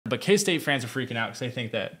But K-State fans are freaking out because they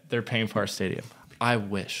think that they're paying for our stadium. I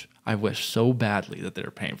wish so badly that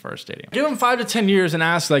they're paying for our stadium. Give them 5 to 10 years and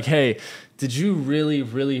ask, like, hey, did you really,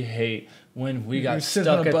 really hate when we got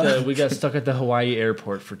stuck at the Hawaii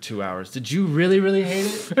airport for 2 hours? Did you really, really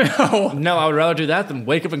hate it? No, I would rather do that than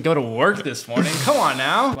wake up and go to work this morning. Come on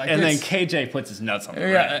now. Like and then KJ puts his nuts on the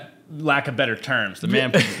rim. Lack of better terms, the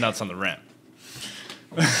man puts his nuts on the rim.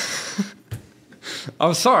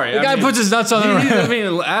 I'm sorry. The guy puts his nuts on the rim. I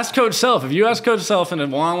mean, ask Coach Self. If you ask Coach Self in a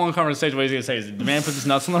one-on-one conversation, what he's going to say is, the man puts his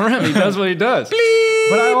nuts on the rim. He does what he does. Bleep.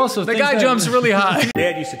 But I also think the guy jumps really high.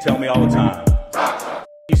 Dad used to tell me all the time.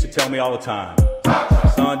 He used to tell me all the time.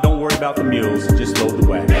 Son, don't worry about the mules. Just load the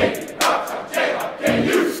wagon.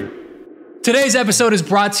 Today's episode is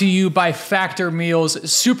brought to you by Factor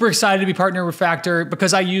Meals. Super excited to be partnered with Factor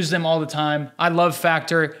because I use them all the time. I love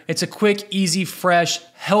Factor. It's a quick, easy, fresh,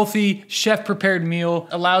 healthy, chef-prepared meal.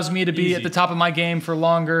 Allows me to be at the top of my game for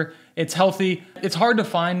longer. It's healthy. It's hard to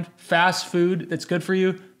find fast food that's good for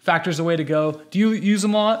you. Factor's the way to go. Do you use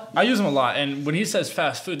them a lot? I use them a lot. And when he says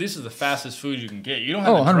fast food, this is the fastest food you can get. You don't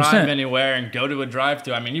have to 100%. drive anywhere and go to a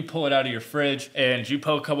drive-thru. I mean, you pull it out of your fridge and you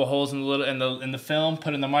poke a couple holes in the film,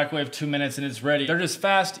 put it in the microwave 2 minutes, and it's ready. They're just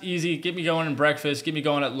fast, easy. Get me going in breakfast. Get me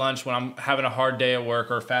going at lunch when I'm having a hard day at work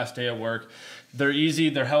or a fast day at work. They're easy,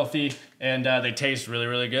 they're healthy, and they taste really,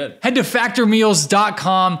 really good. Head to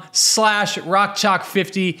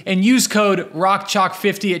factormeals.com/rockchalk50 and use code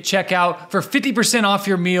rockchalk50 at checkout for 50% off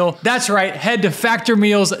your meal. That's right. Head to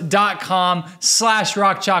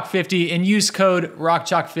factormeals.com/rockchalk50 and use code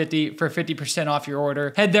rockchalk50 for 50% off your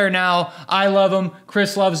order. Head there now. I love them.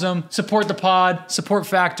 Chris loves them. Support the pod. Support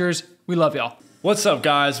Factors. We love y'all. What's up,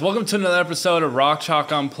 guys? Welcome to another episode of Rock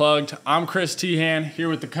Chalk Unplugged. I'm Chris Teahan, here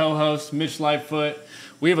with the co-host, Mitch Lightfoot.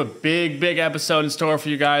 We have a big episode in store for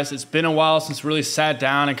you guys. It's been a while since we really sat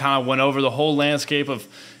down and kind of went over the whole landscape of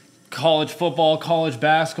college football, college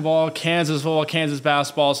basketball, Kansas football, Kansas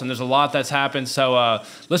basketball, and there's a lot that's happened. So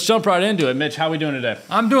let's jump right into it. Mitch, how are we doing today?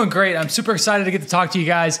 I'm doing great. I'm super excited to get to talk to you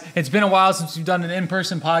guys. It's been a while since we've done an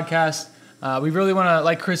in-person podcast. We really want to,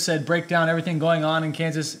 like Chris said, break down everything going on in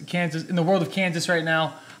Kansas, in the world of Kansas right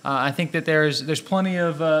now. I think that there's plenty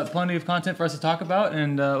of content for us to talk about,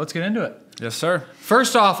 and let's get into it. Yes, sir.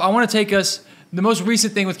 First off, I want to take us the most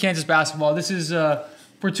recent thing with Kansas basketball. This is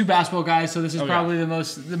we're two basketball guys, so this is probably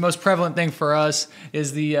the most prevalent thing for us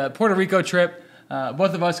is the Puerto Rico trip.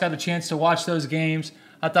 Both of us got a chance to watch those games.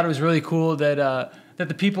 I thought it was really cool that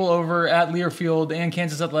the people over at Learfield and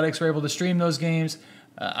Kansas Athletics were able to stream those games.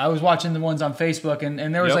 I was watching the ones on Facebook,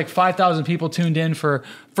 and there was like 5,000 people tuned in for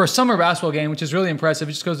a summer basketball game, which is really impressive.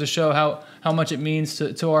 It just goes to show how much it means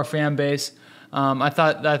to our fan base. I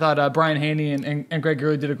thought Brian Haney and Greg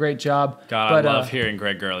Gurley did a great job. God, I love hearing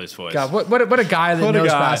Greg Gurley's voice. God, what a guy that knows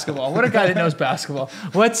basketball. What a guy that knows basketball.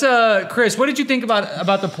 What's Chris? What did you think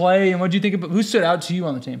about the play, and what did you think about who stood out to you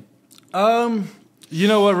on the team? You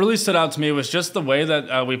know, what really stood out to me was just the way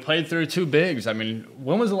that we played through two bigs. I mean,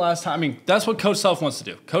 when was the last time? I mean, that's what Coach Self wants to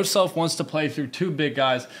do. Coach Self wants to play through two big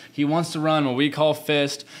guys. He wants to run what we call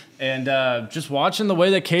fist. And just watching the way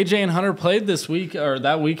that KJ and Hunter played this week or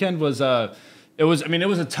that weekend was it was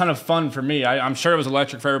a ton of fun for me. I'm sure it was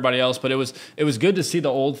electric for everybody else, but it was good to see the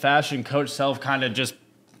old-fashioned Coach Self kind of just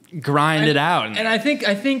grind it out. And I think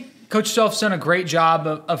Coach Self's done a great job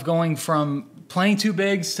of going from playing two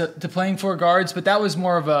bigs to playing four guards, but that was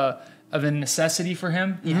more of a necessity for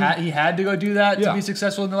him. He had to go do that to be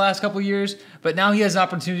successful in the last couple of years. But now he has an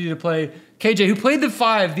opportunity to play KJ, who played the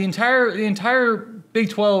five the entire Big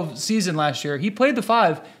 12 season last year. He played the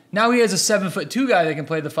five. Now he has a 7'2" guy that can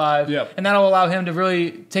play the five, and that'll allow him to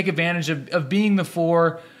really take advantage of being the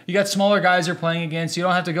four. You got smaller guys you're playing against. You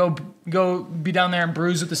don't have to go be down there and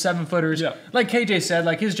bruise with the 7-footers. Yeah. Like KJ said,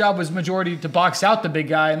 like his job was majority to box out the big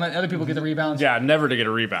guy and let other people get the rebounds. Yeah, never to get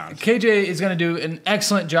a rebound. KJ is going to do an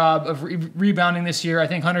excellent job of rebounding this year. I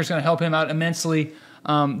think Hunter's going to help him out immensely.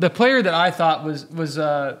 The player that I thought was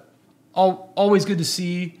always good to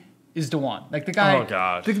see is DeJuan. Like the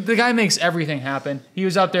guy, the guy makes everything happen. He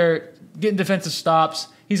was out there getting defensive stops.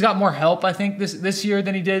 He's got more help, I think, this year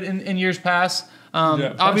than he did in years past.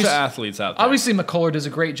 Obviously, athletes out there. Obviously, McCullough does a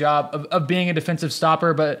great job of being a defensive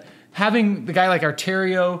stopper, but having the guy like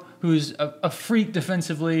Arterio, who's a freak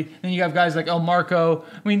defensively, and you have guys like El Marco.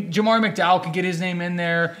 I mean, Jamar McDowell could get his name in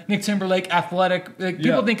there. Nick Timberlake, athletic.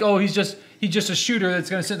 People think, he's just a shooter that's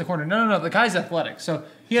going to sit in the corner. No. The guy's athletic, so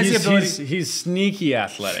he has the ability. He's sneaky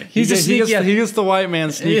athletic. He gets the white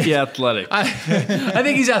man sneaky athletic. I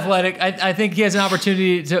think he's athletic. I think he has an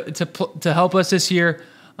opportunity to help us this year.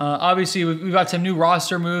 Obviously, we've got some new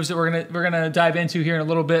roster moves that we're gonna dive into here in a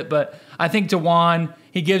little bit, but I think DeJuan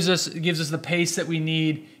He gives us the pace that we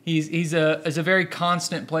need. He's a very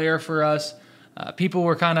constant player for us. People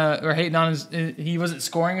were hating on he wasn't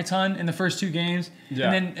scoring a ton in the first 2 games.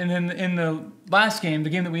 Yeah. And then in the last game, the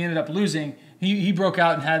game that we ended up losing, he broke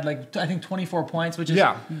out and had I think 24 points, which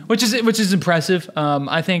is impressive.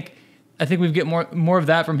 I think we get more of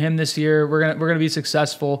that from him this year. We're gonna be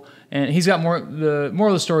successful, and he's got more. The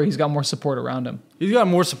moral of the story, he's got more support around him. He's got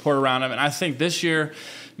more support around him, and I think this year,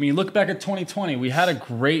 I mean, look back at 2020. We had a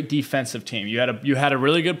great defensive team. You had a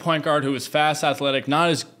really good point guard who was fast, athletic.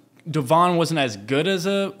 Devon wasn't as good as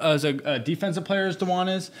a defensive player as Dewan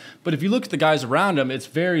is, but if you look at the guys around him, it's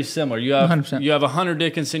very similar. You have 100%. You have a Hunter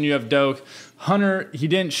Dickinson, you have Doak. Hunter, he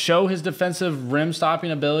didn't show his defensive rim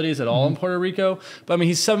stopping abilities at all in Puerto Rico, but I mean,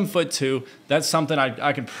 he's 7'2". That's something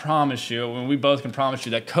I can promise you, and we both can promise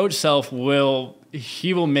you that Coach Self will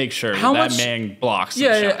make sure that man blocks.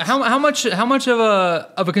 Yeah. How much of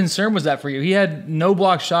a concern was that for you? He had no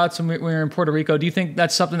block shots when we were in Puerto Rico. Do you think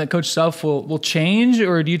that's something that Coach Self will change,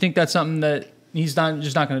 or do you think that's something that he's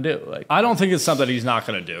just not going to do? I don't think it's something he's not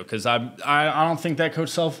going to do, because I don't think that Coach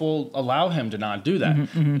Self will allow him to not do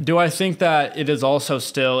that. Do I think that it is also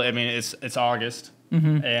still? I mean, it's August.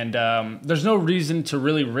 And there's no reason to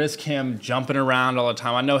really risk him jumping around all the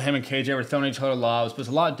time. I know him and KJ were throwing each other lobs, but it's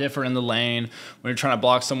a lot different in the lane when you're trying to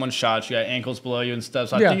block someone's shots. You got ankles below you and stuff.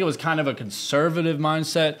 So I think it was kind of a conservative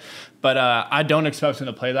mindset, but I don't expect him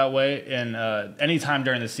to play that way in any time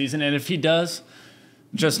during the season. And if he does,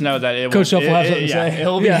 just know that Coach Self will have something to say.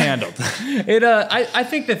 It'll be handled. I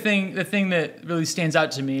think the thing that really stands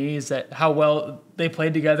out to me is that how well they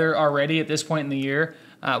played together already at this point in the year.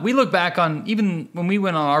 We look back on even when we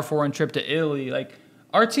went on our foreign trip to Italy,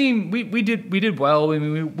 our team, we did well. I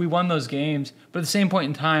mean, we won those games, but at the same point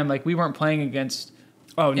in time, we weren't playing against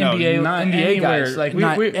NBA guys.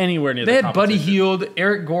 Not anywhere near. They had Buddy Hield,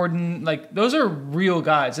 Eric Gordon. Those are real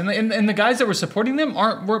guys, and the guys that were supporting them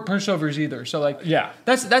weren't pushovers either. So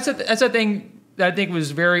that's a thing that I think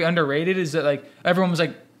was very underrated. Is that everyone was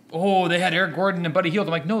like, oh, they had Eric Gordon and Buddy Hield.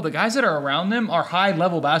 I'm like, no, the guys that are around them are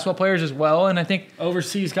high-level basketball players as well. And I think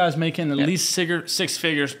overseas guys making at least 6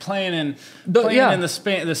 figures, playing in the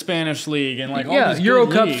Spanish league and all these Euro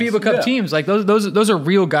good Cup, leagues. FIBA Cup teams. Those are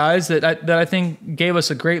real guys that I think gave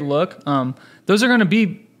us a great look. Those are going to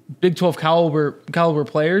be Big 12 caliber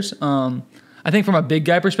players. I think from a big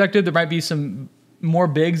guy perspective, there might be some more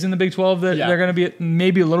bigs in the Big 12 that they're going to be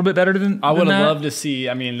maybe a little bit better than I would have that. loved to see.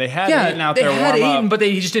 I mean, they had Ayton out there warm up. They had Ayton, but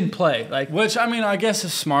he just didn't play. Which, I mean, I guess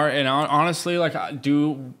is smart. And honestly,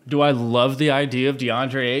 do I love the idea of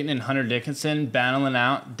DeAndre Ayton and Hunter Dickinson battling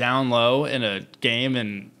out down low in a game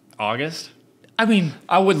in August? I mean,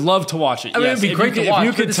 I would love to watch it. I mean, it'd be great to watch.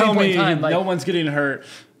 If you could tell me no one's getting hurt,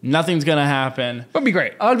 nothing's going to happen. That'd be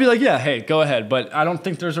great. I would be like, yeah, hey, go ahead. But I don't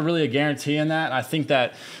think there's really a guarantee in that. I think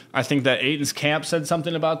that Ayton's camp said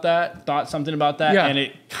something about that, thought something about that, and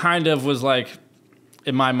it kind of was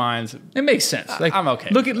in my mind, it makes sense. I'm okay.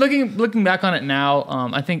 Looking back on it now,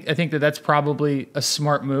 I think that's probably a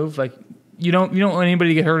smart move. You don't want anybody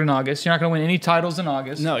to get hurt in August. You're not going to win any titles in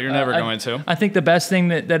August. No, you're never going to. I think the best thing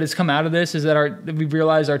that has come out of this is that we've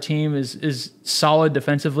realized our team is solid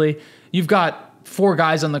defensively. You've got 4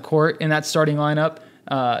 guys on the court in that starting lineup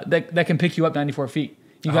that can pick you up 94 feet.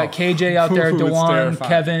 You got KJ out there, Dewan,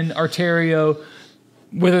 Kevin, Arterio,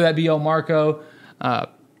 whether that be El Marco.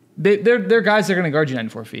 They're guys that are going to guard you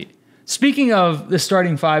 94 feet. Speaking of the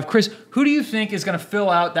starting 5, Chris, who do you think is going to fill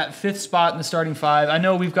out that 5th spot in the starting 5? I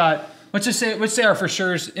know we've got let's say our for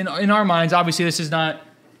sure's in our minds. Obviously, this is not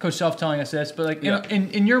Coach Self telling us this, but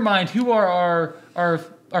in your mind, who are our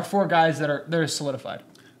 4 guys that are solidified?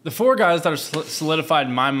 The 4 guys that are solidified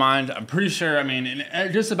in my mind, I'm pretty sure, I mean, in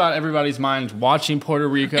just about everybody's mind watching Puerto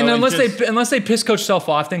Rico. And unless they piss Coach Self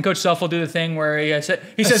off, then Coach Self will do the thing where he says,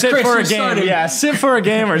 sit Chris, for a game. Yeah, sit for a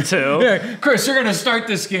game or 2. Chris, you're going to start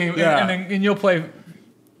this game, and you'll play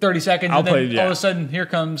 30 seconds, all of a sudden, here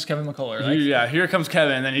comes Kevin McCullough. Here comes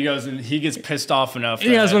Kevin, and then he goes and he gets pissed off enough.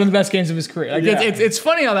 He has one of the best games of his career. It's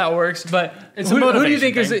funny how that works, but who do you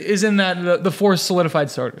think is in that the 4 solidified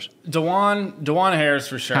starters? Dewan Harris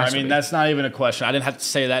for sure. I mean, that's not even a question. I didn't have to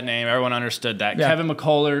say that name. Everyone understood that. Yeah. Kevin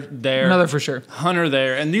McCullough there. Another for sure. Hunter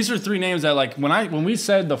there. And these are 3 names that when we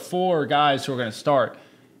said the 4 guys who were going to start,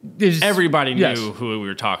 everybody knew who we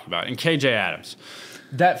were talking about. And KJ Adams.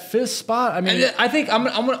 That 5th spot, I mean... I think I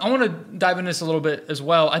want to dive into this a little bit as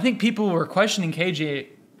well. I think people were questioning KJ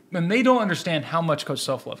when they don't understand how much Coach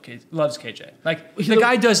Self loves KJ. The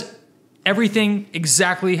guy does everything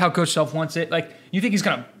exactly how Coach Self wants it. You think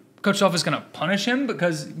Coach Self is going to punish him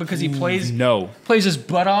because he plays his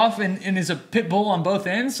butt off and is a pit bull on both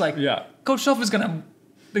ends? Coach Self is going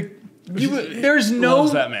to... There's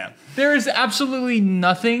Loves that man. There is absolutely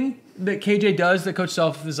nothing that KJ does that Coach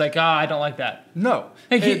Self is like, I don't like that. No.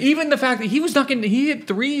 Like even the fact that he hit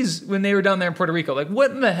threes when they were down there in Puerto Rico. Like,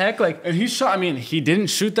 what in the heck? Like, and he shot. I mean, he didn't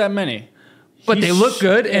shoot that many, but they look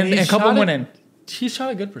good, and a couple went in. He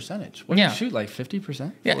shot a good percentage. What did he shoot? Like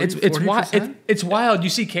 50%? Yeah, it's wild. It's wild. You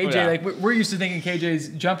see KJ. Like, we're used to thinking KJ's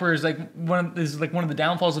jumper is like one of the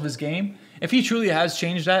downfalls of his game. If he truly has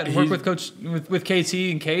changed that and worked with KT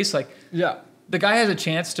and Case, like, the guy has a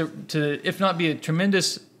chance to if not be a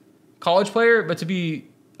tremendous college player, but to be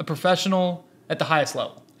a professional at the highest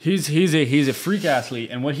level. He's a freak athlete,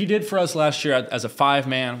 and what he did for us last year as a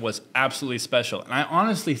 5-man was absolutely special. And I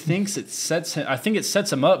honestly think it sets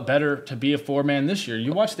him up better to be a 4-man this year.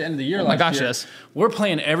 You watch the end of the year last year. Yes. We're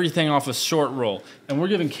playing everything off a short roll, and we're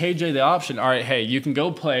giving KJ the option. All right, hey, you can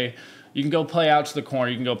go play out to the corner.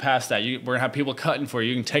 You can go past that. We're going to have people cutting for you.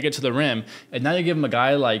 You can take it to the rim. And now you give him a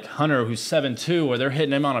guy like Hunter who's 7'2", where they're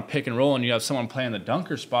hitting him on a pick and roll, and you have someone playing the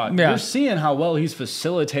dunker spot. Yeah. You're seeing how well he's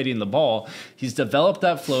facilitating the ball. He's developed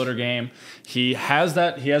that floater game. He has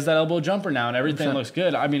that elbow jumper now, and everything looks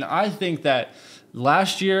good. I mean, I think that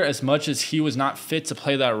last year, as much as he was not fit to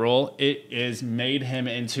play that role, it is made him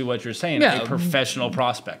into what you're saying, a professional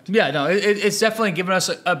prospect. Yeah, no, it's definitely given us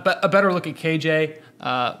a better look at KJ.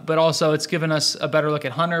 But also it's given us a better look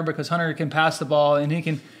at Hunter because Hunter can pass the ball and he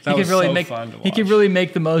can really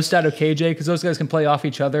make the most out of KJ because those guys can play off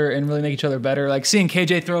each other and really make each other better. Like seeing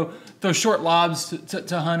KJ throw those short lobs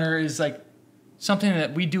to Hunter is like something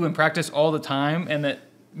that we do in practice all the time and that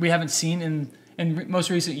we haven't seen in most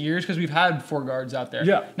recent years because we've had 4 guards out there.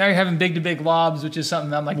 Yeah. Now you're having big lobs, which is something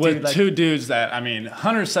that I'm like, with two dudes that, I mean,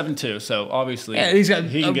 Hunter's 7'2", so obviously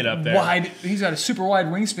he can get up there. He's got a super wide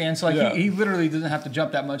wingspan, so like he literally doesn't have to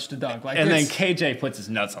jump that much to dunk. Like, and then KJ puts his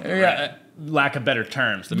nuts on the rim. Lack of better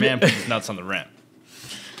terms, the man puts his nuts on the rim.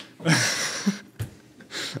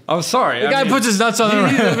 I'm sorry. The guy puts his nuts on the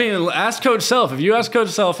rim. I mean, ask Coach Self. If you ask Coach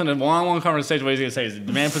Self in a one-on-one conversation, what he's going to say is,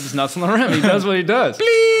 the man puts his nuts on the rim. He does what he does.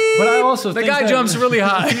 But I also think the guy jumps really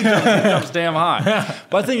high. He jumps damn high.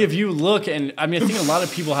 But I think if you look, and I mean, I think a lot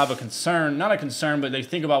of people have a concern, not a concern, but they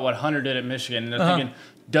think about what Hunter did at Michigan, and they're thinking,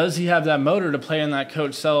 does he have that motor to play in that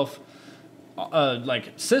Coach Self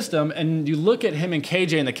system? And you look at him and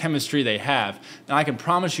KJ and the chemistry they have, and I can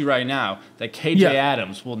promise you right now that KJ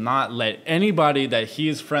Adams will not let anybody that he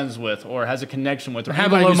is friends with or has a connection with or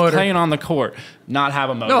anybody who's playing on the court not have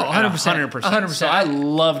a motor. No, 100%. So I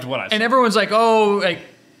loved what I saw. And everyone's like, oh, like,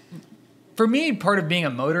 for me, part of being a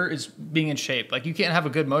motor is being in shape. Like, you can't have a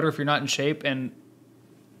good motor if you're not in shape. And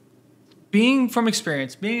being from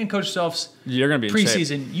experience, being in Coach Self's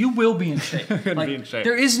preseason, you will be in shape. You're gonna be in shape.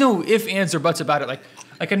 There is no ifs, ands, or buts about it.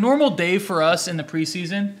 Like a normal day for us in the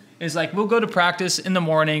preseason is like we'll go to practice in the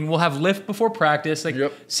morning. We'll have lift before practice. Like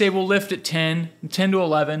say we'll lift at 10 to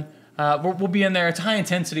 11. We'll be in there. It's high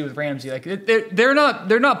intensity with Ramsey. Like they're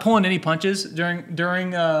not pulling any punches during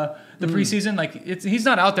the preseason. Like he's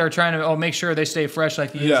not out there trying to make sure they stay fresh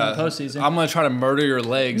like he is in the postseason. I'm gonna try to murder your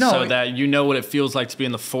legs so that you know what it feels like to be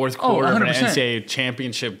in the fourth quarter of an NCAA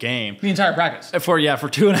championship game. The entire practice. For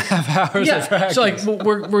 2.5 hours of practice. So like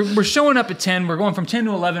we're showing up at 10. We're going from 10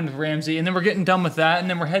 to 11 with Ramsey, and then we're getting done with that, and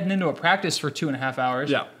then we're heading into a practice for 2.5 hours.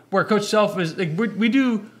 Yeah. Where Coach Self is like we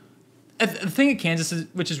do. The thing at Kansas,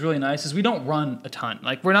 which is really nice, is we don't run a ton.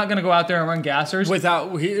 Like, we're not going to go out there and run gassers.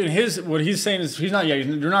 What he's saying is you're not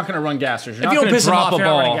going to run gassers. You're not going to drop a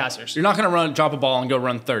ball. You're not going to drop a ball and go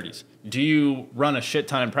run 30s. Do you run a shit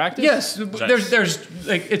ton in practice? Yes. There's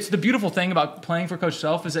like, it's the beautiful thing about playing for Coach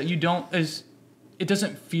Self is that it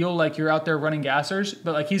doesn't feel like you're out there running gassers,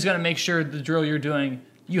 but like he's going to make sure the drill you're doing.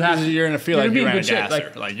 You're going to feel like you ran a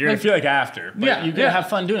gasser. Like you're going to feel like after. But you're going to have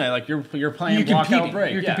fun doing it. Like you're playing block-out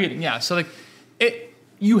break. You're competing. Yeah. So like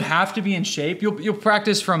you have to be in shape. You'll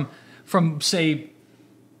practice from say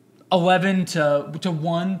 11 to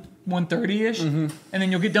 1:30ish, and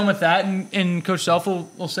then you'll get done with that, and Coach Self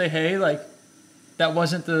will say, hey, like that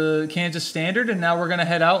wasn't the Kansas standard, and now we're going to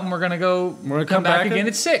head out and we're going to come back again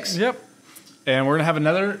at 6. Yep. And we're going to have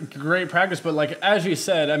another great practice. But like as you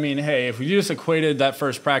said, I mean, hey, if we just equated that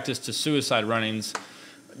first practice to suicide runnings,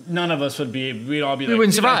 none of us we'd all be like,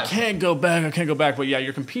 wouldn't survive. I can't go back. But yeah,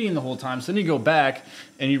 you're competing the whole time. So then you go back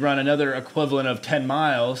and you run another equivalent of 10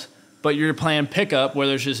 miles, but you're playing pickup where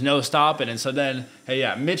there's just no stopping. And so then,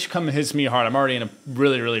 hey, Mitch hits me hard. I'm already in a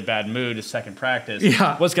really, really bad mood to second practice.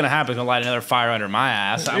 Yeah. What's going to happen is going to light another fire under my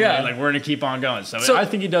ass. We're going to keep on going. So I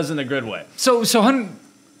think he does it in a good way. So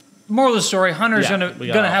moral of the story, Hunter's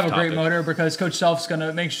gonna have a great motor because Coach Self's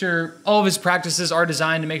gonna make sure all of his practices are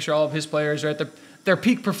designed to make sure all of his players are at their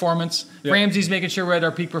peak performance. Yep. Ramsey's making sure we're at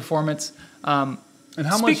our peak performance. And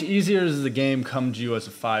how much easier does the game come to you as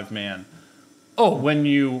a 5-man? Oh, when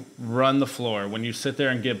you run the floor, when you sit there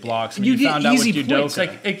and get blocks, and you found out with Udoka.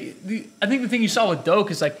 Like, I think the thing you saw with Doak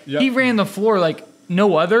is like he ran the floor like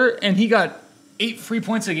no other, and he got 8 free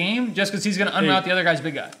points a game just because he's going to unroute the other guy's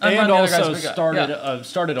big guy. And also started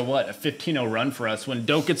a 15-0 run for us when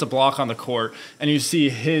Doak gets a block on the court, and you see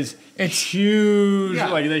it's huge. Yeah.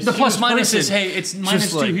 Like the plus minus is it's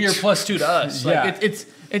 -2 here, +2 to us. Like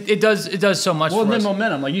it does so much. Well, for then us.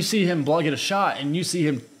 momentum. Like you see him get a shot, and you see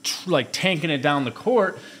him like tanking it down the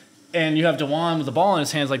court, and you have DeJuan with the ball in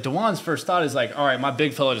his hands. Like DeJuan's first thought is like, all right, my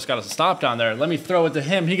big fella just got us a stop down there. Let me throw it to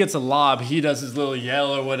him. He gets a lob. He does his little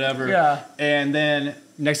yell or whatever. Yeah. And then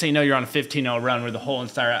next thing you know, you're on a 15-0 run where the whole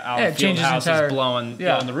entire field house is blowing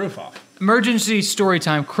the roof off. Emergency story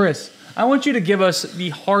time, Chris. I want you to give us the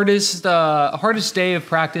hardest day of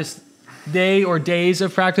practice. Day or days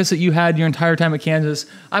of practice that you had your entire time at Kansas.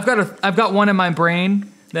 I've got one in my brain.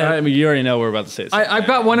 I mean, you already know we're about to say it. I've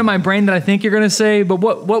got one in my brain that I think you're going to say, but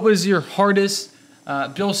what was your hardest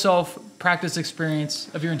Bill Self practice experience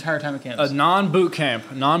of your entire time at Kansas? A non-boot camp.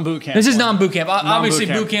 This is non-boot camp. Obviously,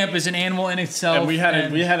 boot camp is an animal in itself. And we had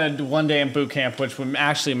a 1 day in boot camp, which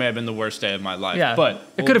actually may have been the worst day of my life. Yeah, but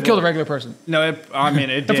it could have killed a regular person. No, it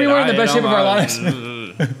did. If we weren't in the best shape of our lives.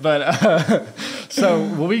 But so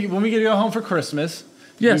when we get to go home for Christmas.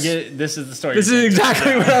 Yes. This is the story. This is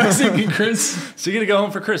exactly what I was thinking, Chris. So you get to go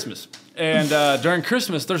home for Christmas. And during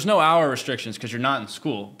Christmas, there's no hour restrictions because you're not in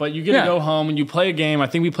school. But you get to go home and you play a game. I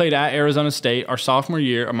think we played at Arizona State our sophomore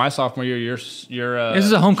year, or my sophomore year. This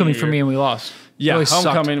is a homecoming for me, and we lost. Yeah, really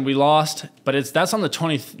homecoming, sucked. We lost, but that's on the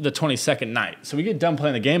 22nd night. So we get done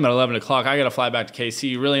playing the game at 11 o'clock. I got to fly back to KC.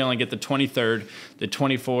 You really only get the 23rd, the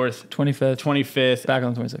 24th, 25th. Back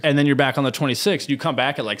on the 26th. And then you're back on the 26th. You come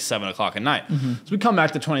back at like 7 o'clock at night. Mm-hmm. So we come back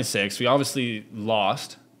to 26th. We obviously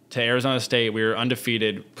lost to Arizona State. We were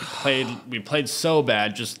undefeated. We played so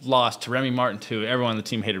bad, just lost to Remy Martin too. Everyone on the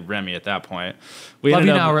team hated Remy at that point. We love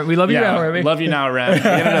you now, Remy. Love you now, Remy. We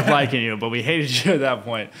ended up liking you, but we hated you at that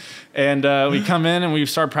point. And we come in and we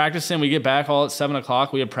start practicing. We get back all at 7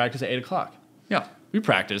 o'clock. We have practice at 8 o'clock. Yeah. We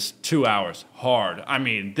practiced 2 hours hard. I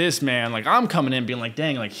mean, this man, like, I'm coming in being like,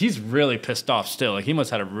 dang, like, he's really pissed off still. Like, he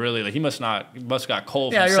must have he must have got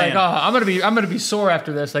cold. Yeah, from you're sand. like, oh, I'm gonna be sore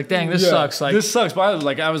after this. Like, dang, this sucks. Like, this sucks. But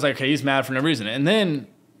I was like, okay, he's mad for no reason. And then,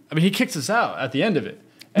 I mean, he kicks us out at the end of it.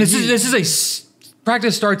 And this is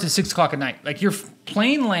practice starts at 6 o'clock at night. Like, your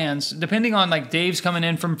plane lands, depending on, like, Dave's coming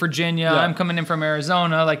in from Virginia, I'm coming in from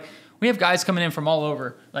Arizona. Like, we have guys coming in from all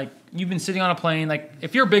over. Like, you've been sitting on a plane. Like,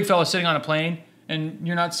 if you're a big fella sitting on a plane and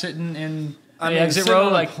you're not sitting in the exit row,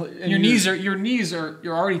 like, your knees are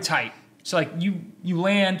you're already tight. So, like, you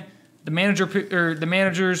land, the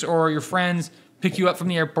managers or your friends pick you up from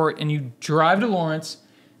the airport, and you drive to Lawrence,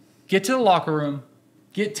 get to the locker room,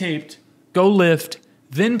 get taped, go lift,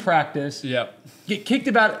 then practice. Yep. Get kicked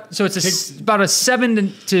about about a 7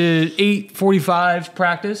 to 8:45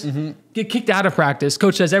 practice. Mm-hmm. Get kicked out of practice.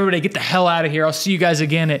 Coach says, "Everybody, get the hell out of here. I'll see you guys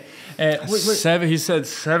again at 7." He said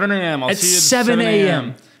 7 a.m. I'll see you at 7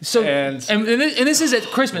 a.m. So and this is at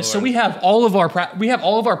Christmas. Lord. So we have all of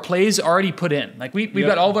our plays already put in. Like we've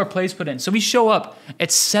got all of our plays put in. So we show up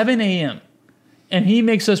at 7 a.m. and he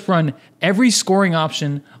makes us run every scoring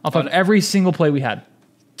option off of every single play we had.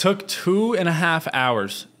 Took 2.5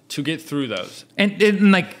 hours to get through those.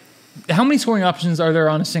 And like, how many scoring options are there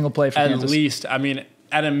on a single play for Kansas? At least, I mean,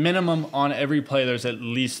 at a minimum on every play, there's at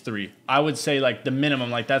least 3. I would say like the minimum,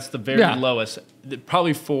 like that's the very lowest.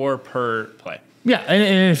 Probably 4 per play. Yeah,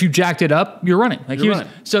 and if you jacked it up, you're running. Like you're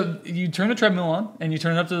running. So you turn the treadmill on and you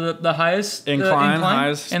turn it up to the highest incline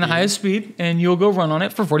and the highest speed, and you'll go run on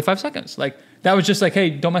it for 45 seconds. Like that was just like, hey,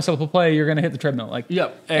 don't mess up a play. You're gonna hit the treadmill. Like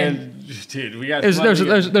and dude, we got there's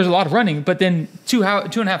a lot of running, but then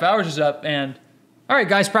 2.5 hours is up, and all right,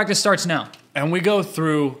 guys, practice starts now. And we go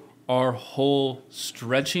through our whole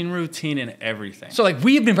stretching routine and everything. So, like,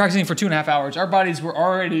 we have been practicing for 2.5 hours. Our bodies were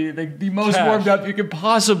already like the most warmed up you could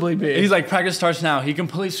possibly be. He's like, practice starts now. He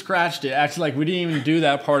completely scratched it. Actually, like, we didn't even do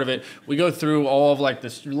that part of it. We go through all of, like,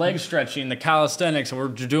 this leg stretching, the calisthenics, and we're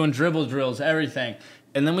doing dribble drills, everything.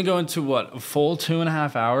 And then we go into, a full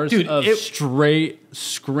 2.5 hours of straight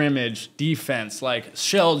scrimmage defense, like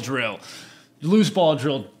shell drill, loose ball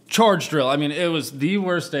drill, charge drill. I mean, it was the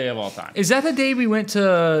worst day of all time. Is that the day we went to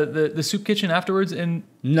the soup kitchen afterwards?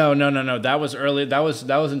 No. That was early. That was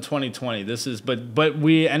in 2020. But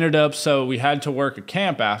we ended up, so we had to work a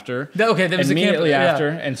camp after. That was immediately the camp after.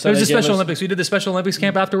 And so it was the Special Olympics. We did the Special Olympics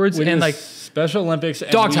camp afterwards, and like Special Olympics.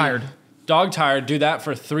 Dog tired. dog tired, do that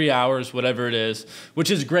for 3 hours, whatever it is, which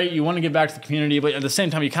is great. You want to get back to the community, but at the same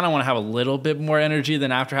time, you kind of want to have a little bit more energy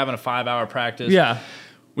than after having a 5-hour practice. Yeah.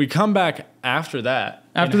 We come back after that.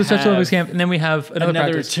 After the Special Olympics camp, and then we have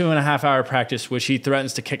another practice. 2.5-hour practice, which he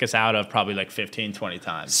threatens to kick us out of probably like 15, 20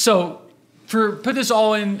 times. So, put this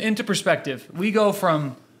all into perspective, we go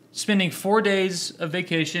from spending 4 days of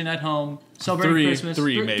vacation at home, celebrating Christmas.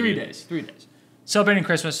 3 maybe. 3 days. 3 days. Celebrating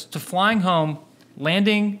Christmas, to flying home,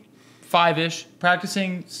 landing 5-ish,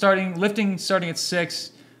 lifting starting at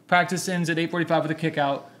 6, practice ends at 8:45 with a kick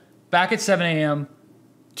out, back at 7 a.m.,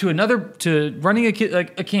 to running a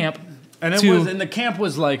camp. And the camp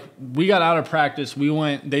was like, we got out of practice.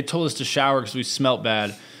 They told us to shower because we smelt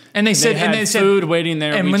bad. And they said food waiting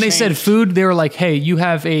there. And when they said food, they were like, "Hey, you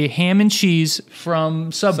have a ham and cheese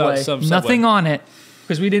from Subway, nothing on it,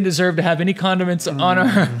 because we didn't deserve to have any condiments on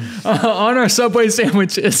our Subway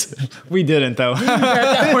sandwiches." We didn't though. At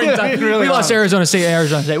that point in time, we lost Arizona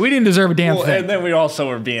State. We didn't deserve a damn thing. And then we also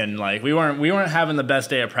were being like, we weren't having the best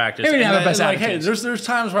day of practice. We didn't have the best like, hey, there's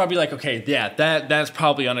times where I'll be like, okay, yeah, that's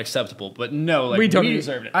probably unacceptable, but no, like we totally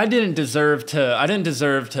deserved it. I didn't deserve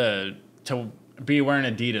to be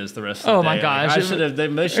wearing Adidas the rest of the day. Oh my gosh! They should have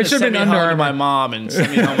sent me home to my mom and sent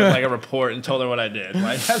me home with like a report and told her what I did.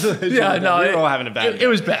 Like, we were all having a bad day. It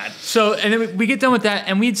was bad. So, and then we get done with that,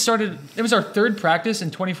 and we'd started. It was our third practice in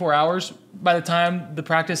 24 hours. By the time the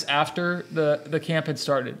practice after the camp had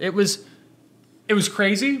started, it was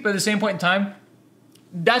crazy. But at the same point in time,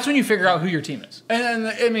 that's when you figure out who your team is. And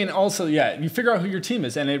I mean, also, yeah, you figure out who your team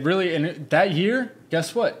is, and that year,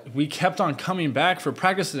 guess what? We kept on coming back for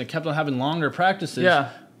practices and kept on having longer practices. Yeah.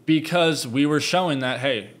 Because we were showing that,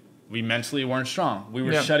 hey, we mentally weren't strong. We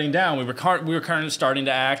were shutting down. We were kind of starting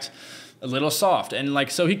to act a little soft, and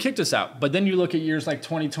like so he kicked us out. But then you look at years like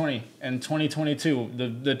 2020 and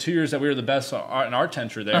 2022, the 2 years that we were the best in our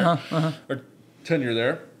tenure there, or tenure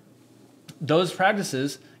there. Those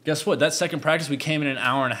practices. Guess what? That second practice, we came in an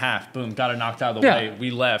hour and a half. Boom, got it knocked out of the way. We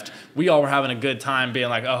left. We all were having a good time being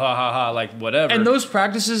like, oh, ha, ha, ha, like whatever. And those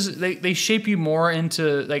practices, they shape you more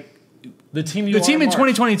into like the team in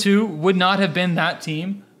 2022 would not have been that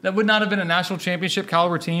team. That would not have been a national championship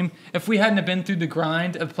caliber team if we hadn't have been through the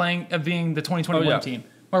grind of being the 2021 team.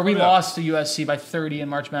 Where we lost to USC by 30 in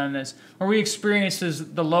March Madness. Where we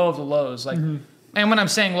experienced the low of the lows. Like And when I'm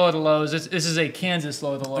saying low of the lows, this is a Kansas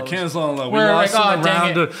low of the lows. A Kansas low of the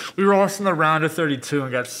lows. We lost in the round of 32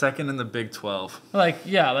 and got second in the Big 12. Most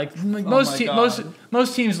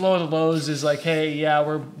teams low of the lows is like, hey, yeah,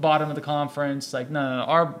 we're bottom of the conference. Like,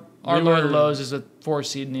 no. Our low of the lows is a 4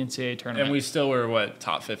 seed in the NCAA tournament. And we still were,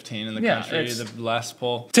 top 15 in the country, the last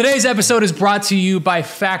poll. Today's episode is brought to you by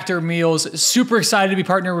Factor Meals. Super excited to be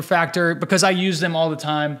partnered with Factor because I use them all the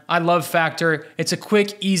time. I love Factor. It's a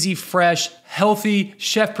quick, easy, fresh, healthy,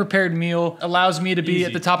 chef-prepared meal. Allows me to be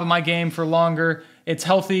at the top of my game for longer. It's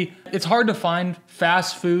healthy. It's hard to find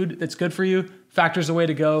fast food that's good for you. Factor's the way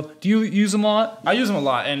to go. Do you use them a lot? I use them a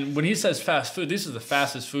lot. And when he says fast food, this is the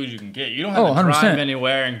fastest food you can get. You don't have to drive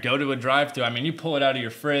anywhere and go to a drive-thru. I mean, you pull it out of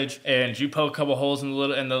your fridge and you poke a couple holes in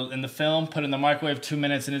the film, put it in the microwave 2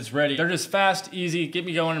 minutes, and it's ready. They're just fast, easy. Get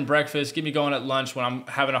me going in breakfast. Get me going at lunch when I'm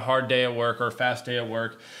having a hard day at work or a fast day at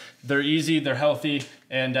work. They're easy, they're healthy,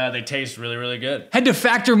 and they taste really, really good. Head to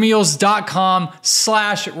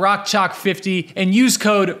factormeals.com/rockchalk50 and use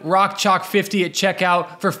code rockchalk50 at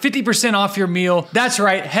checkout for 50% off your meal. That's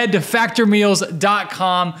right. Head to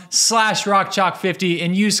factormeals.com/rockchalk50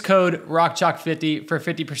 and use code rockchalk50 for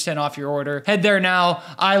 50% off your order. Head there now.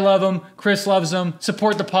 I love them. Chris loves them.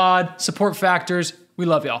 Support the pod. Support Factors. We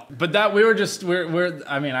love y'all. But that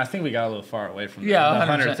I mean, I think we got a little far away from the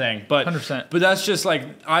Hunter thing. But 100%. But that's just like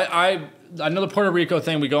I know the Puerto Rico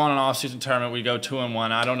thing. We go on an off-season tournament. We go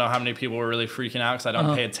 2-1. I don't know how many people were really freaking out because I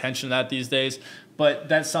don't pay attention to that these days. But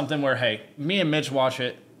that's something where, hey, me and Mitch watch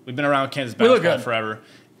it. We've been around Kansas basketball forever.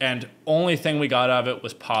 And only thing we got out of it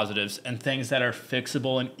was positives and things that are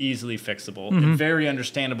fixable and easily fixable and very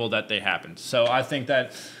understandable that they happened. So I think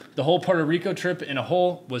that the whole Puerto Rico trip in a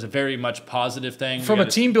whole was a very much positive thing. From a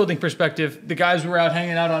team building perspective, the guys were out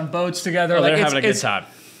hanging out on boats together. They're having a good time.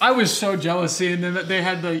 I was so jealous seeing them. They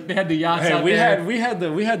had the yachts out there. We had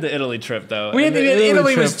the Italy trip though.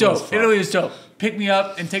 Italy was dope. Italy was dope. Pick me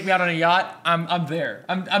up and take me out on a yacht. I'm there.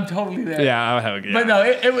 I'm totally there. Yeah, I'll have a good. But no,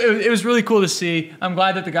 it was really cool to see. I'm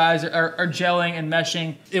glad that the guys are gelling and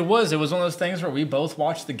meshing. It was one of those things where we both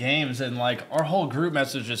watched the games and like our whole group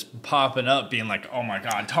message just popping up, being like, oh my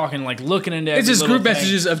god, talking like looking into. It's just group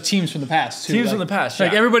messages of teams from the past too. From the past,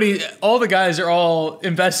 like everybody, all the guys are all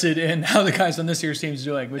invested in how the guys on this year's team's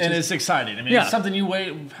doing, it's exciting. I mean, it's something you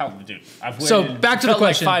wait. I've waited. So back to the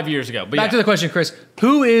question. Like 5 years ago. But back to the question, Chris.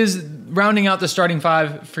 Who is rounding out the starting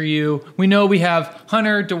five for you, we know we have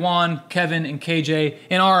Hunter, DeJuan, Kevin, and KJ.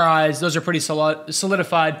 In our eyes, those are pretty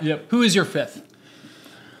solidified. Yep. Who is your fifth?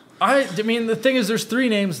 I mean, the thing is, there's three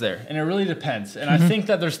names there, and it really depends. And I think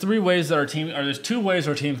that there's two ways our team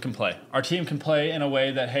can play. Our team can play in a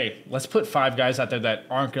way that, hey, let's put 5 guys out there that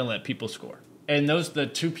aren't going to let people score. And the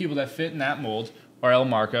two people that fit in that mold are El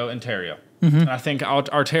Marco and Terrio. And I think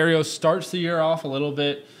Terrio starts the year off a little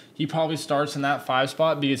bit. He probably starts in that 5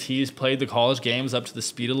 spot because he's played the college games up to the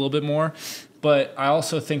speed a little bit more. But I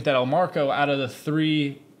also think that El Marco, out of the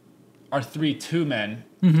three, are 3-2 men,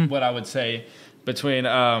 what I would say, between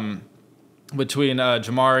Jamari,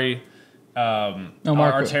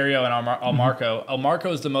 Arterio, and El Marco. El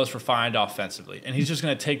Marco is the most refined offensively, and he's just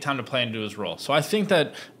going to take time to play into his role. So I think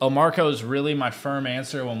that El Marco is really my firm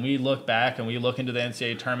answer. When we look back and we look into the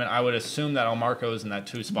NCAA tournament, I would assume that El Marco is in that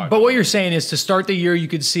 2 spot. But what you're saying is to start the year, you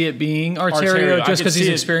could see it being Arterio just because he's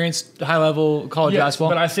experienced high-level college basketball?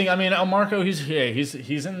 But I think, El Marco, he's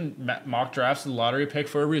in mock drafts, the lottery pick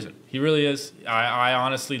for a reason. He really is. I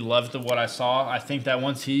honestly loved what I saw. I think that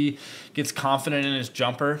once he gets confident in his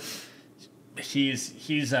jumper,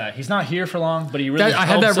 he's not here for long, but he really I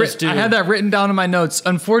had that written down in my notes.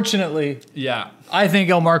 Unfortunately, I think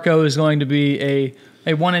El Marco is going to be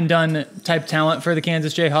a one and done type talent for the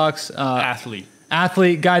Kansas Jayhawks.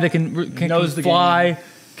 Athlete, guy that can fly,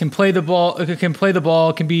 can play the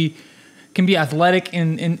ball, can be athletic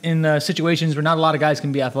in situations where not a lot of guys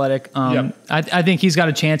can be athletic. I think he's got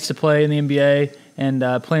a chance to play in the NBA and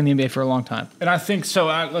play in the NBA for a long time. And I think so.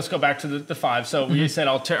 Let's go back to the 5. So we said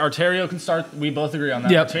Arterio can start. We both agree on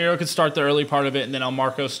that. Yep. Arterio can start the early part of it, and then El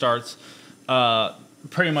Marco starts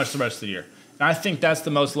pretty much the rest of the year. And I think that's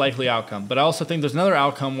the most likely outcome. But I also think there's another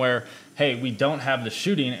outcome where, hey, we don't have the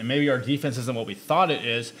shooting, and maybe our defense isn't what we thought it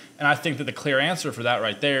is. And I think that the clear answer for that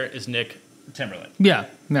right there is Nick Timberlake. Yeah.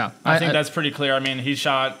 I think that's pretty clear. I mean,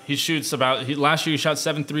 last year he shot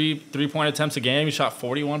 7 3-point attempts a game. He shot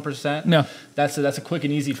 41%. No. That's a quick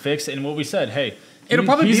and easy fix. And what we said, hey,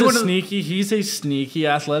 he's a sneaky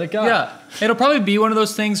athletic guy. Yeah. It'll probably be one of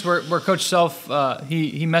those things where Coach Self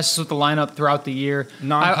he messes with the lineup throughout the year.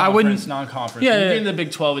 Non-conference. Yeah. In the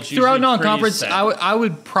Big 12, it's throughout usually non-conference, I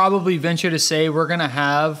would probably venture to say we're going to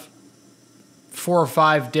have 4 or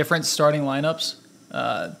 5 different starting lineups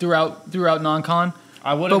throughout non-con.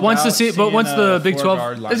 Once the Big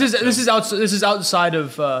 12, this is outside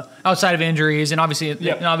of injuries, and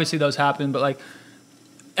obviously those happen. But like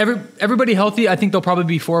everybody healthy, I think there'll probably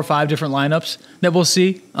be 4 or 5 different lineups that we'll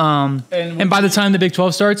see. And by the time the Big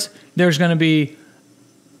 12 starts, there's going to be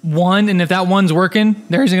one, and if that one's working,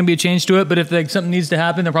 there isn't going to be a change to it. But if something needs to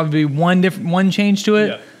happen, there'll probably be one change to it.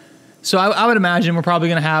 Yeah. So I would imagine we're probably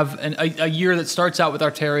going to have a year that starts out with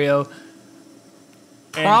Arterio.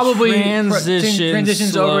 Probably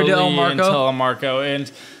transitions over to El Marco.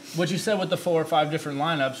 And what you said with the 4 or 5 different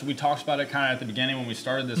lineups, we talked about it kind of at the beginning when we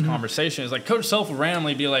started this conversation. Is like Coach Self will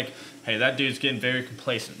randomly be like, hey, that dude's getting very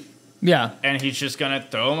complacent. Yeah. And he's just going to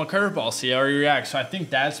throw him a curveball, see how he reacts. So I think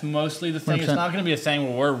that's mostly the thing. 100%. It's not going to be a thing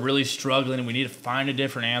where we're really struggling and we need to find a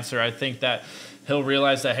different answer. I think that he'll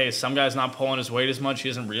realize that, hey, some guy's not pulling his weight as much. He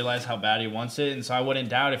doesn't realize how bad he wants it. And so I wouldn't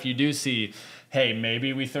doubt if you do see, hey,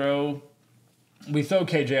 maybe we throw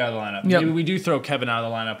KJ out of the lineup. Yep. Maybe we do throw Kevin out of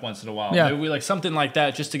the lineup once in a while. Yeah. Maybe we like something like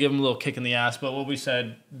that just to give him a little kick in the ass. But what we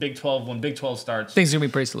said, Big 12, when Big 12 starts, things are gonna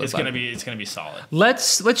be pretty solidified. It's gonna be solid.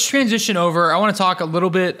 Let's transition over. I want to talk a little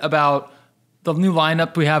bit about the new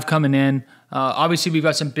lineup we have coming in. Obviously, we've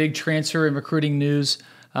got some big transfer and recruiting news.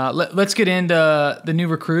 Let's get into the new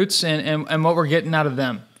recruits and what we're getting out of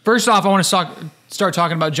them. First off, I want to start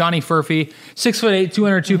talking about Johnny Furphy, 6'8",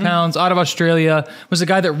 202 pounds, out of Australia. Was a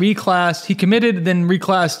guy that reclassed. He committed, then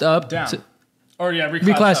reclassed up. Down.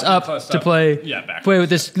 Reclassed up to play with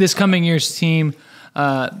this coming year's team.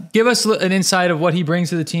 Give us an insight of what he brings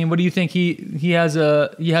to the team. What do you think he has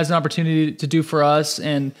an opportunity to do for us,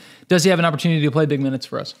 and does he have an opportunity to play big minutes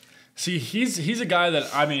for us? See, he's a guy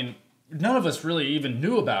that none of us really even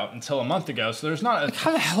knew about until a month ago. So there's not.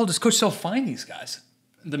 How the hell does Coach Self find these guys?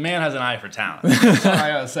 The man has an eye for talent. That's all I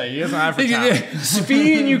gotta say. He has an eye for talent.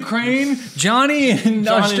 Speed in Ukraine, Johnny in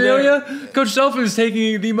Australia. There. Coach Self is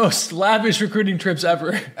taking the most lavish recruiting trips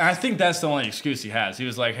ever. I think that's the only excuse he has. He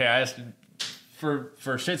was like, "Hey, I asked for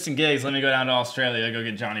shits and gigs. Let me go down to Australia, go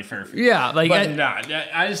get Johnny Furphy." Yeah,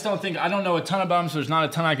 I just don't think I don't know a ton about him, so there's not a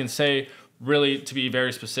ton I can say really to be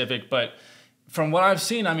very specific, but. From what I've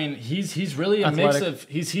seen, he's really a athletic. mix of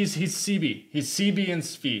he's CB. He's CB and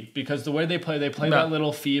FIBA because the way they play that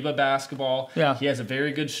little FIBA basketball. Yeah. He has a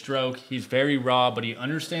very good stroke. He's very raw, but he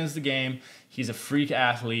understands the game. He's a freak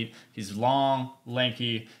athlete. He's long,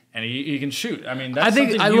 lanky, and he can shoot. I mean, that's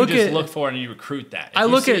something you look for and you recruit that.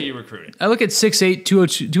 You recruit it. I look at 6'8",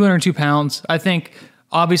 202 pounds. I think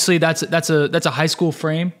obviously that's a high school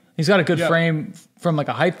frame. He's got a good frame from like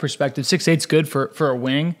a height perspective. 6'8's good for a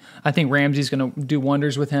wing. I think Ramsey's going to do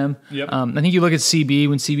wonders with him. Yep. I think you look at CB.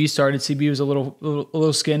 When CB started, CB was a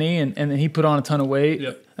little skinny, and then he put on a ton of weight,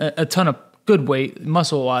 a ton of good weight,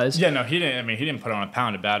 muscle wise. Yeah, no, he didn't. I mean, he didn't put on a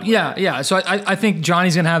pound of bad weight. Yeah. So I think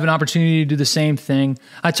Johnny's going to have an opportunity to do the same thing.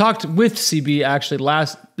 I talked with CB actually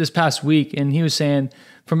this past week, and he was saying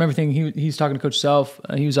from everything he's talking to Coach Self.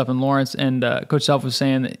 He was up in Lawrence, and Coach Self was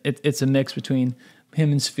saying that it's a mix between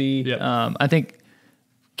him and Svi. Yep. I think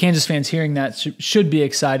Kansas fans hearing that should be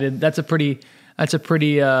excited. That's a pretty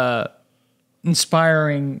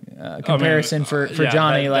inspiring comparison for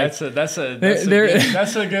Johnny. That's a good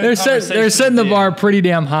they're setting the bar pretty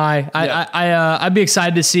damn high. I'd be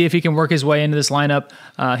excited to see if he can work his way into this lineup.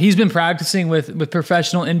 He's been practicing with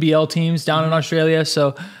professional NBL teams down in Australia,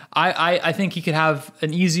 so I think he could have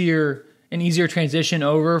an easier transition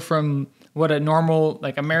over from what a normal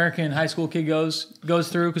like American high school kid goes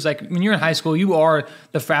through. Because like when you're in high school, you are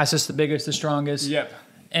the fastest, the biggest, the strongest. Yep.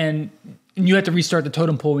 And you have to restart the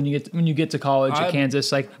totem pole when you get to college at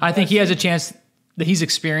Kansas. Like I think he has a chance that he's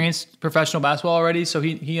experienced professional basketball already, so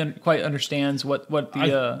he quite understands what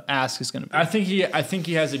the ask is going to be. I think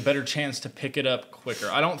he has a better chance to pick it up quicker.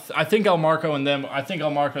 I think El Marco and them. I think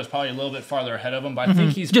El Marco is probably a little bit farther ahead of him, but I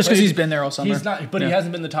think he's just because he's been there all summer. He's not, but he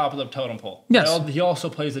hasn't been the top of the totem pole. Yes. He also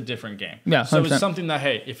plays a different game. Yeah, 100%. So it's something that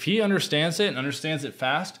if he understands it and understands it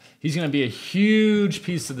fast, he's going to be a huge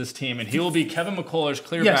piece of this team, and he will be Kevin McCullough's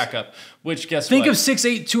clear backup. Which think of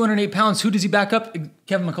 6'8", 208 pounds. Who does he back up?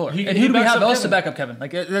 Kevin McCullough. And who do we have else to back up Kevin?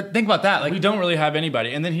 Like think about that. Like we don't really have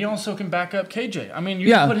anybody, and then he also can back up KJ. I mean,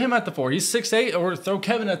 you can put him at the 4. He's 6'8", or throw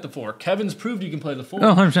Kevin at the 4. Kevin's proved he can play the 4.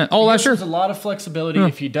 Oh, 100%. Oh, that's true. There's a lot of flexibility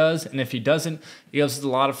if he does, and if he doesn't, he gives us a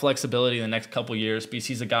lot of flexibility in the next couple years because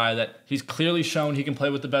he's a guy that he's clearly shown he can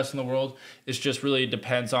play with the best in the world. It just really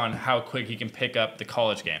depends on how quick he can pick up the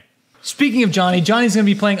college game. Speaking of Johnny's going to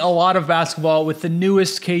be playing a lot of basketball with the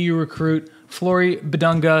newest KU recruit, Flory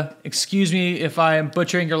Badunga. Excuse me if I am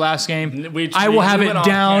butchering your last name. I will have it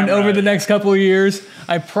down over the next couple of years.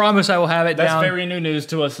 I promise I will have it down. That's very new news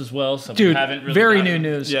to us as well. So dude, we haven't really very new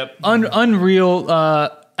news. Yep. Unreal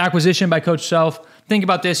acquisition by Coach Self. Think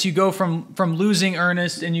about this. You go from losing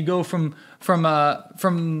Ernest, and you go from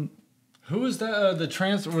who was that? The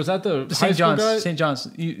transfer was that the St. John's? St. John's.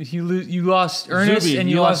 You lost Ernest Zuby. and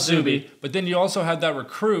you lost Zuby. But then you also had that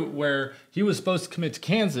recruit where he was supposed to commit to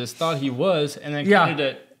Kansas, thought he was, and then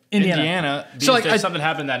committed to Indiana because so something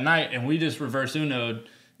happened that night, and we just reverse Uno'd.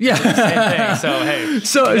 Yeah, the same thing. So hey,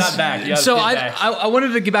 you got back. I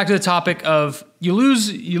wanted to get back to the topic of you lose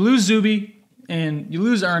Zuby and you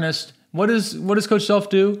lose Ernest. What does Coach Self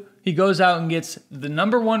do? He goes out and gets the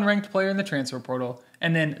number 1 ranked player in the transfer portal,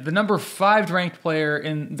 and then the number 5 ranked player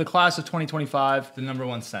in the class of 2025. The number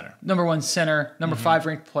 1 center. Number 5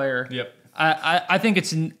 ranked player. Yep. I think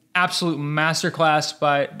it's an absolute masterclass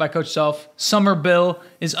by Coach Self. Summer Bill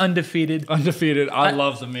is undefeated. I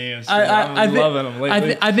love the memes. I'm loving them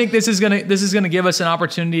lately. I think this is gonna give us an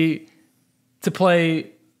opportunity to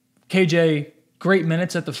play KJ great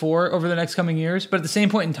minutes at the 4 over the next coming years. But at the same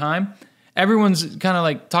point in time, everyone's kind of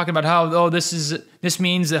like talking about how this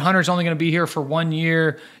means that Hunter's only going to be here for 1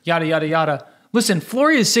 year, yada yada yada. Listen,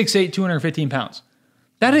 Flory is 6'8", 215 pounds.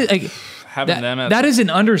 That is like that is an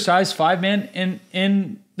undersized 5-man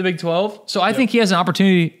in the Big 12. So I think he has an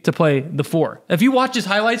opportunity to play the 4. If you watch his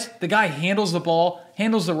highlights, the guy handles the ball,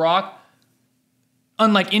 handles the rock,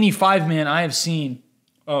 unlike any 5-man I have seen.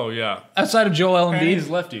 Oh, yeah. Outside of Joel Embiid. And he's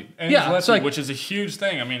lefty. Which is a huge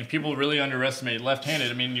thing. I mean, people really underestimate left-handed.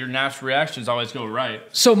 I mean, your natural reactions always go right.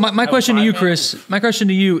 So my question to you, Chris,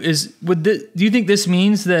 is, do you think this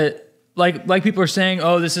means that, like people are saying,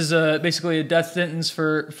 oh, this is basically a death sentence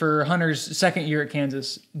for Hunter's second year at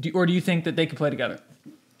Kansas, or do you think that they could play together?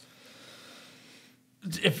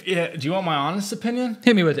 Do you want my honest opinion?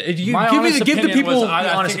 Hit me with it. Give the people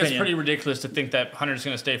I think it's pretty ridiculous to think that Hunter's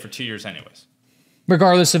going to stay for 2 years anyways.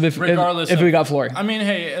 Regardless of if we got Flory. I mean,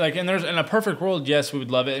 hey, like, in a perfect world, yes, we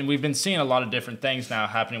would love it, and we've been seeing a lot of different things now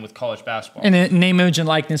happening with college basketball. And name, image, and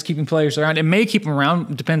likeness, keeping players around. It may keep them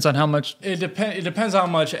around. It depends on how much. It depends how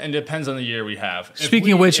much, and depends on the year we have.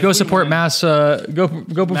 Speaking of which, go support Mass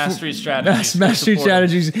Street Strategies. Mass Street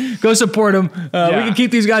Strategies. Go support them. We can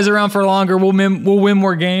keep these guys around for longer. We'll win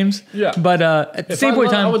more games. Yeah. But at the same point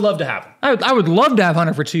in time, I would love to have him. I would love to have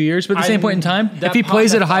Hunter for 2 years, but at the same point in time, if he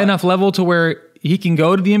plays at a high enough level to where he can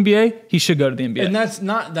go to the NBA, he should go to the NBA. And that's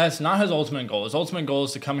not his ultimate goal. His ultimate goal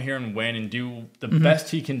is to come here and win and do the best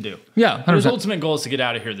he can do. Yeah, 100%. His ultimate goal is to get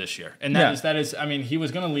out of here this year. And that is. I mean, he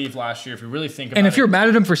was going to leave last year if you really think about it. And if you're mad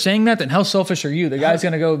at him for saying that, then how selfish are you? The guy's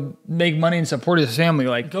going to go make money and support his family.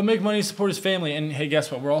 Like, go make money and support his family. And hey,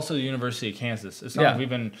 guess what? We're also the University of Kansas. It's not like we've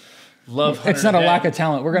been it's not a lack of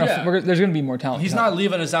talent. There's going to be more talent. He's not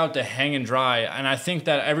leaving us out to hang and dry. And I think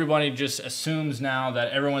that everybody just assumes now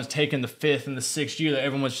that everyone's taking the 5th and the 6th year, that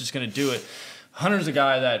everyone's just going to do it. Hunter's a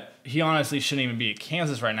guy that he honestly shouldn't even be at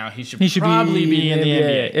Kansas right now. He should probably be in the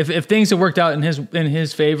NBA. If things have worked out in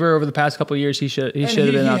his favor over the past couple of years, he should have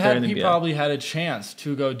been out there in the NBA. He probably had a chance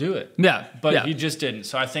to go do it. Yeah, but he just didn't.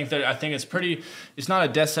 So I think it's not a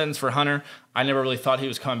death sentence for Hunter. I never really thought he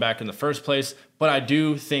was coming back in the first place, but I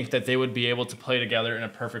do think that they would be able to play together in a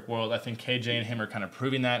perfect world. I think KJ and him are kind of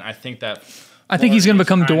proving that. I think he's going to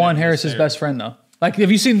become DeJuan Harris's best friend though. Like,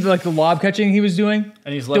 have you seen like the lob catching he was doing?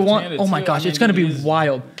 And he's left-handed. Oh my gosh, it's going to be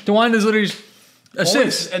wild. DeJuan is literally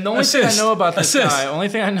assist. And the only thing I know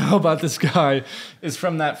about this guy is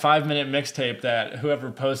from that 5-minute mixtape that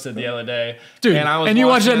whoever posted the other day. Dude, and you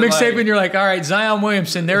watch that mixtape and you're like, all right, Zion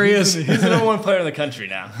Williamson, there he is. He's the number one player in the country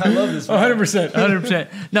now. I love this man.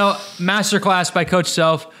 100%. Now, masterclass by Coach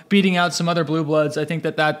Self, beating out some other blue bloods. I think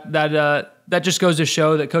that just goes to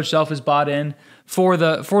show that Coach Self is bought in for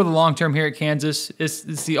the long term here at Kansas.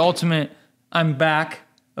 It's the ultimate I'm back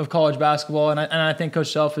of college basketball, and I think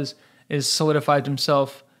Coach Self is solidified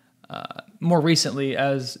himself more recently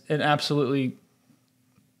as an absolutely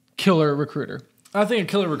killer recruiter. I think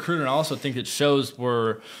a killer recruiter, and I also think it shows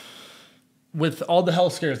with all the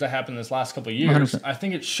health scares that happened this last couple of years, 100%. I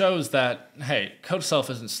think it shows that, hey, Coach Self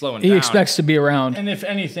isn't slowing down. He expects to be around. And if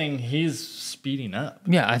anything, he's speeding up.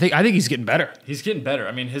 Yeah, I think he's getting better. He's getting better.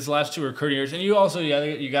 I mean, his last 2 recruiting years, and you also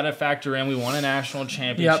you got to factor in we won a national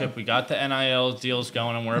championship. Yep. We got the NIL deals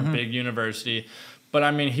going, and we're a big university. But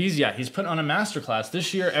I mean, he's put on a masterclass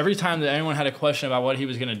this year. Every time that anyone had a question about what he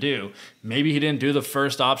was going to do, maybe he didn't do the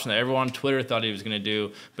first option that everyone on Twitter thought he was going to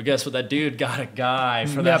do. But guess what? That dude got a guy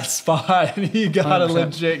for that spot. He got 100%. A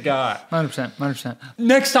legit guy. 100%.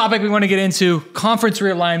 Next topic we want to get into, conference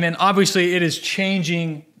realignment. Obviously, it is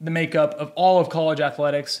changing the makeup of all of college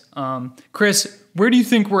athletics. Chris, where do you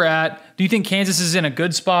think we're at? Do you think Kansas is in a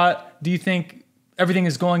good spot? Do you think everything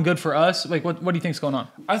is going good for us? Like, what do you think is going on?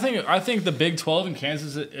 I think the Big 12 and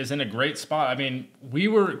Kansas is in a great spot. I mean,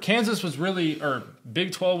 Big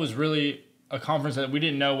 12 was really a conference that we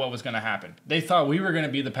didn't know what was going to happen. They thought we were going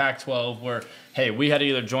to be the Pac-12 where, hey, we had to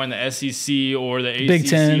either join the SEC or the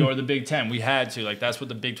ACC or the Big 10. We had to. Like, that's what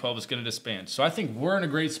the Big 12 was going to disband. So I think we're in a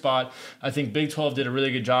great spot. I think Big 12 did a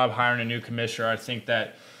really good job hiring a new commissioner. I think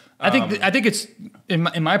that I think it's in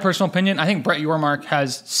my personal opinion. I think Brett Yormark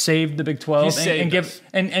has saved the Big 12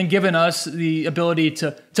 and given us the ability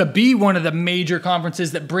to be one of the major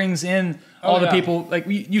conferences that brings in all the people. Like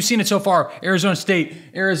you've seen it so far: Arizona State,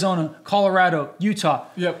 Arizona, Colorado, Utah.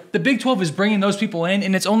 Yep. The Big 12 is bringing those people in,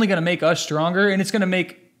 and it's only going to make us stronger, and it's going to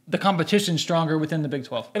make the competition stronger within the Big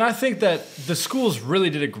 12. And I think that the schools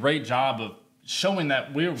really did a great job of showing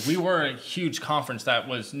that we were a huge conference that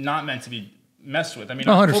was not meant to be messed with. I mean,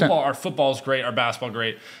 our football is great, our basketball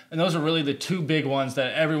great, and those are really the 2 big ones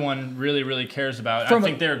that everyone really, really cares about. I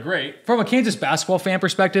think they're great. From a Kansas basketball fan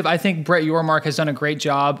perspective, I think Brett Yormark has done a great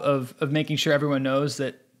job of making sure everyone knows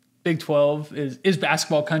that Big 12 is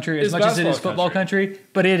basketball country as much as it is football country,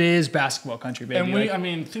 but it is basketball country, baby.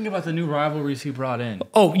 And think about the new rivalries he brought in.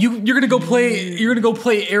 Oh, you're gonna go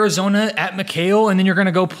play Arizona at McHale, and then you're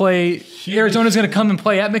gonna go play Arizona's gonna come and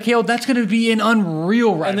play at McHale. That's gonna be an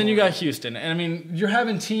unreal rivalry. And then you got Houston, and I mean, you're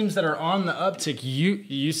having teams that are on the uptick.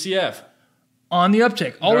 UCF. On the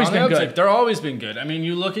uptick. Always been good. They're always been good. I mean,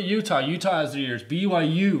 you look at Utah. Utah has their years.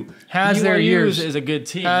 BYU has their years. Is a good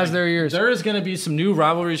team. Their years. There is going to be some new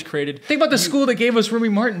rivalries created. Think about the school that gave us Remy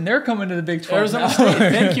Martin. They're coming to the Big 12. Arizona State.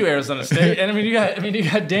 Thank you, Arizona State. And you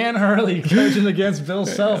got Dan Hurley coaching against Bill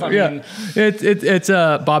Self. I mean, it's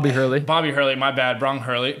Bobby Hurley. Bobby Hurley, my bad, Brong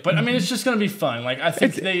Hurley. But I mean, it's just going to be fun. Like I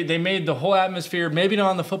think they made the whole atmosphere. Maybe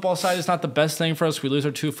not on the football side. It's not the best thing for us. We lose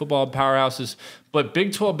our 2 football powerhouses. But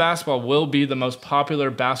Big 12 basketball will be the most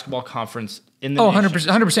popular basketball conference in the nation.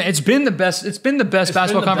 100%. It's been the best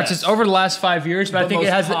basketball conference over the last 5 years, but I think it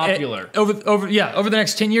has popular. Over the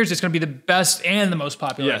next 10 years, it's going to be the best and the most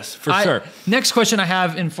popular. Yes, for sure. Next question I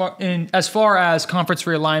have in as far as conference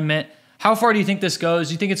realignment, how far do you think this goes?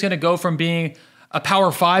 Do you think it's going to go from being a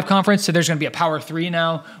Power 5 conference to there's going to be a Power 3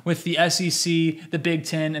 now with the SEC, the Big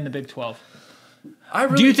 10, and the Big 12?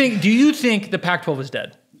 Do you think the Pac-12 is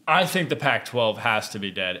dead? I think the Pac-12 has to be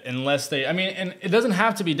dead unless and it doesn't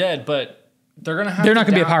have to be dead, but they're not going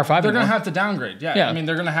to be a Power 5 They're anymore. going to have to downgrade. Yeah. I mean,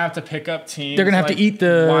 they're going to have to pick up teams. They're going to have to eat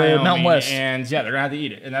the Wyoming, Mountain West. And they're going to have to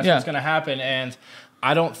eat it. And that's what's going to happen. And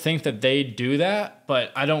I don't think that they do that,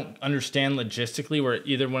 but I don't understand logistically where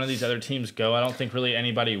either one of these other teams go. I don't think really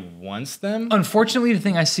anybody wants them. Unfortunately, the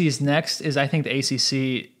thing I see is next is I think the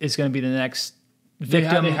ACC is going to be the next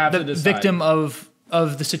victim of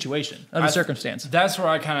the situation, of the circumstance. That's where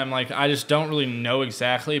I kind of am like, I just don't really know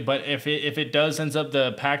exactly. But if it does ends up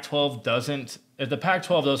the Pac-12 doesn't, if the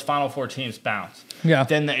Pac-12, those Final Four teams bounce,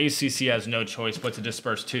 then the ACC has no choice but to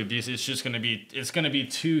disperse too, because it's just going to be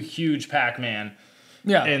two huge Pac-Man.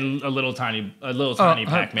 And a little tiny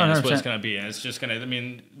Pac-Man is what it's going to be, and it's just going to. I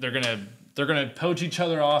mean, they're going to poach each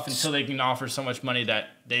other off until they can offer so much money that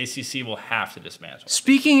the ACC will have to dismantle.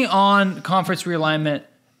 Speaking on conference realignment,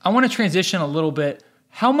 I want to transition a little bit.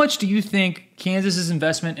 How much do you think Kansas's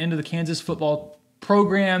investment into the Kansas football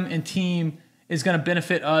program and team is going to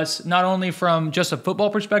benefit us, not only from just a football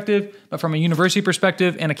perspective, but from a university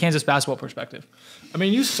perspective and a Kansas basketball perspective? I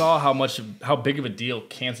mean, you saw how big of a deal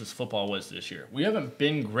Kansas football was this year. We haven't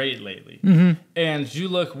been great lately. And you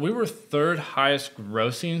look, we were third highest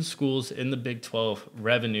grossing schools in the Big 12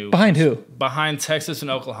 revenue. Behind who? Behind Texas and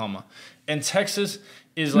Oklahoma. And Texas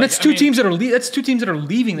is that's two teams that are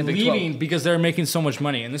leaving the Big 12 because they're making so much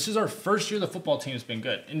money. And this is our first year the football team's been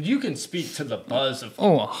good. And you can speak to the buzz of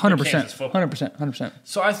 100%, 100%.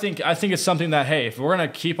 So I think it's something that, hey, if we're going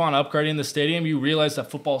to keep on upgrading the stadium, you realize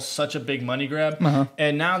that football's such a big money grab.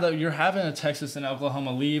 And now that you're having a Texas and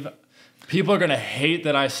Oklahoma leave, people are going to hate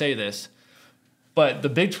that I say this, but the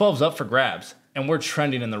Big 12's up for grabs. And we're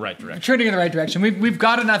trending in the right direction. We've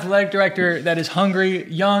got an athletic director that is hungry,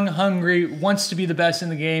 young, hungry, wants to be the best in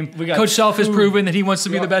the game. Coach Self has proven that he wants to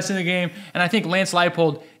be the best in the game. And I think Lance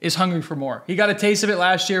Leipold is hungry for more. He got a taste of it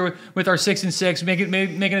last year with our 6-6, making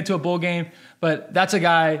it to a bowl game. But that's a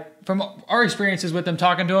guy, from our experiences with him,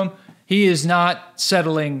 talking to him, he is not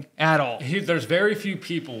settling at all. There's very few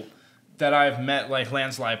people that I've met like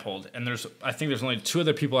Lance Leipold. And I think there's only two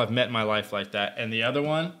other people I've met in my life like that. And the other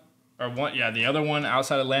one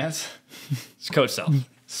outside of Lance is Coach Self.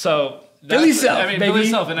 So Billy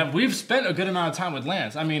Self, and we've spent a good amount of time with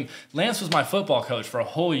Lance. I mean, Lance was my football coach for a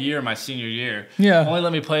whole year my senior year. Only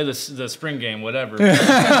let me play the spring game, whatever. We've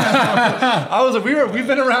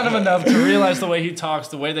been around him enough to realize the way he talks,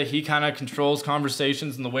 the way that he kind of controls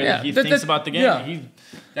conversations, and the way that he thinks about the game.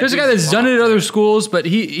 There's a guy that's done it at other schools, but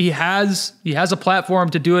he has a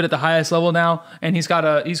platform to do it at the highest level now, and he's got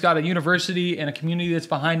a university and a community that's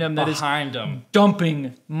behind him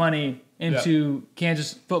dumping money into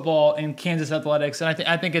Kansas football and Kansas athletics, and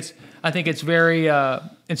I think it's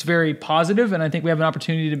very positive, and I think we have an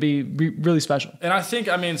opportunity to be really special. And I think,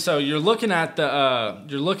 I mean, so you're looking at the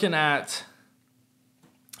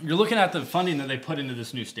funding that they put into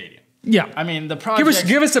this new stadium. Yeah, I mean the project.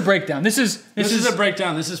 Give us a breakdown. This is a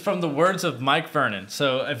breakdown. This is from the words of Mike Vernon.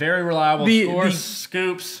 So a very reliable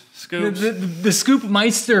scoops. The Scoop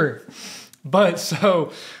Meister. But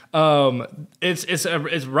so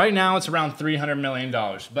it's right now it's around $300 million.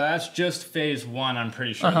 But that's just phase one. I'm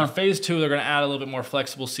pretty sure. Phase two, they're going to add a little bit more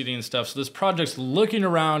flexible seating and stuff. So this project's looking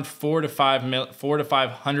around $400 to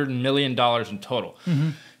 $500 million in total,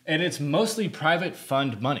 and it's mostly private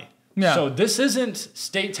fund money. Yeah. So this isn't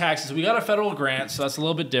state taxes. We got a federal grant, so that's a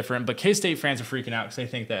little bit different. But K-State fans are freaking out because they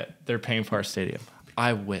think that they're paying for our stadium.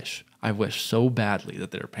 I wish so badly that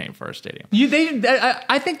they're paying for our stadium.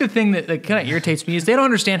 I think the thing that kind of irritates me is they don't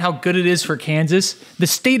understand how good it is for Kansas, the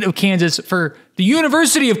state of Kansas, for the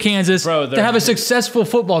University of Kansas to have a successful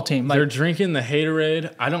football team. They're drinking the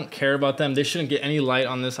Haterade. I don't care about them. They shouldn't get any light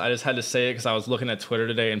on this. I just had to say it because I was looking at Twitter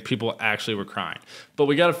today and people actually were crying. But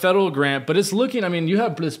we got a federal grant. But it's looking, I mean, you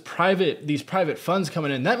have these private funds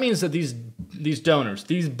coming in. That means that these donors,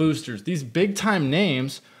 these boosters, these big-time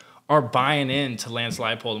names are buying into Lance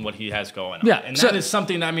Leipold and what he has going on. Yeah, and that is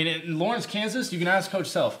something, I mean, in Lawrence, Kansas, you can ask Coach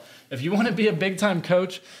Self. If you want to be a big-time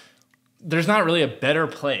coach, there's not really a better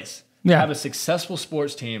place to have a successful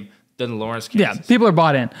sports team than Lawrence, Kansas. Yeah, people are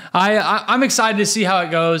bought in. I'm excited to see how it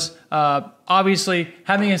goes. Obviously,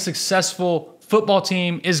 having a successful football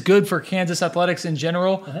team is good for Kansas athletics in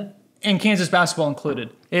general, and Kansas basketball included.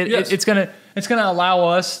 It's gonna allow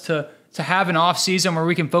us to have an off season where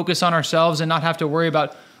we can focus on ourselves and not have to worry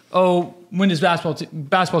about, when does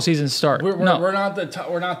basketball season start? We're not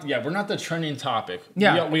the trending topic.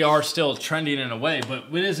 Yeah, we are still trending in a way, but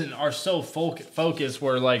it isn't our sole focus.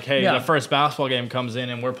 Where like, hey, the first basketball game comes in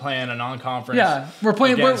and we're playing a non-conference. Yeah, we're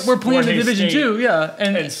playing the Division II. Yeah,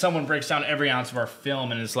 and someone breaks down every ounce of our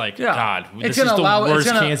film, and it's like, God, this is the worst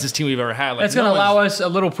Kansas team we've ever had. Like, it's going to allow us a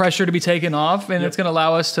little pressure to be taken off, and it's going to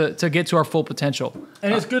allow us to get to our full potential.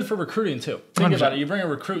 And it's good for recruiting too. Think about it. You bring a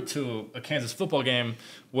recruit to a Kansas football game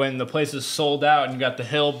when the place is sold out and you got the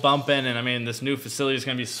hill bumping, and I mean this new facility is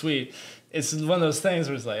going to be sweet. It's one of those things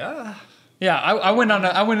where it's like, Yeah, I went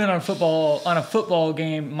in on a football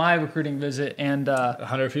game, my recruiting visit, and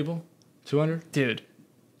 100 people, 200, dude.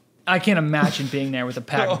 I can't imagine being there with a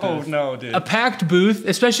packed booth. Oh no, dude! A packed booth,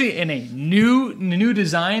 especially in a new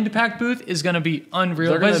designed packed booth, is going to be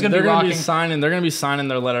unreal. They're going to be signing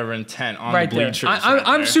their letter of intent on the bleachers.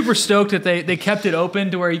 I'm super stoked that they kept it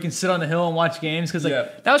open to where you can sit on the hill and watch games, because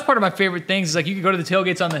that was part of my favorite things. Is like you could go to the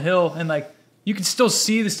tailgates on the hill and like you could still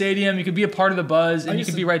see the stadium. You could be a part of the buzz, and you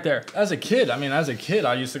could be right there. As a kid,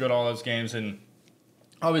 I used to go to all those games, and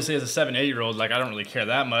obviously, as a 7, 8-year-old, like I don't really care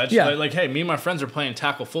that much. Yeah. But like, hey, me and my friends are playing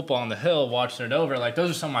tackle football on the hill, watching it over. Like,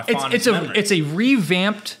 those are some of my fondest memories. It's a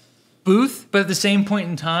revamped booth, but at the same point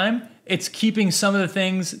in time, it's keeping some of the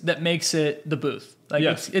things that makes it the booth. Like,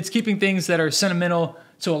 it's keeping things that are sentimental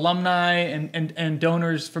to alumni and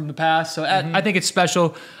donors from the past. So I think it's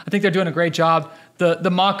special. I think they're doing a great job.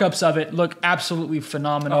 The mock-ups of it look absolutely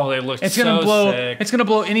phenomenal. Oh, they look sick. It's gonna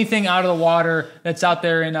blow anything out of the water that's out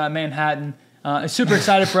there in Manhattan. Super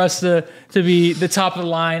excited for us to be the top of the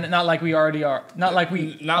line, not like we already are. Not like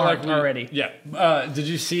we already. Yeah. Did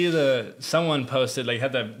you see someone posted they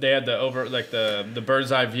had the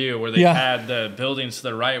bird's eye view where they had the buildings to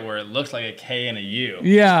the right where it looked like a K and a U.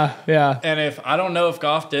 Yeah, yeah. And I don't know if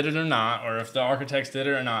Goff did it or not, or if the architects did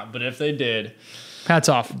it or not, but if they did, hats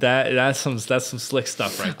off. That's some slick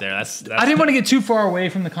stuff right there. That's I didn't want to get too far away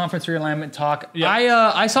from the conference realignment talk.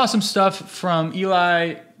 Yeah. I saw some stuff from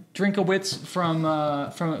Eli Drinkwitz from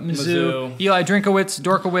Mizzou. Eli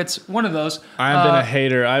Dorkowitz, one of those. I've been a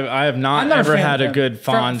hater. I have not ever had a good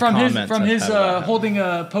comment from his holding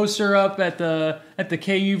a poster up at the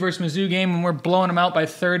KU versus Mizzou game when we're blowing them out by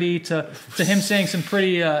 30 to him saying some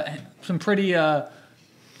pretty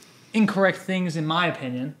incorrect things in my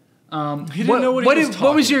opinion. He didn't know what he was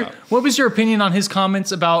talking about. What was your opinion on his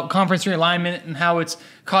comments about conference realignment and how it's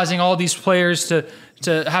causing all these players to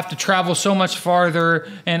have to travel so much farther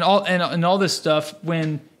and all this stuff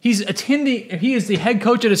when he is the head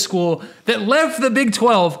coach at a school that left the Big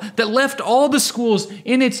 12, that left all the schools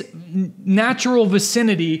in its natural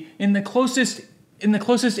vicinity in the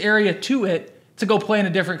closest area to it to go play in a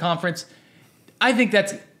different conference? I think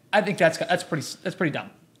that's pretty dumb.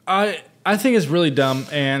 I think it's really dumb,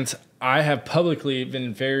 and I have publicly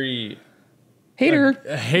been very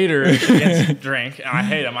a hater against Drink, and I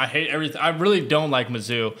hate him. I hate everything. I really don't like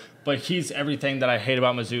Mizzou, but he's everything that I hate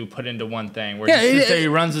about Mizzou put into one thing. Where he sits there, he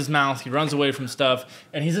runs his mouth, he runs away from stuff,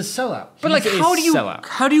 and he's a sellout. But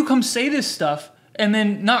how do you come say this stuff and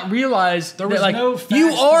then not realize that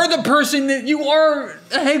you are the person that you are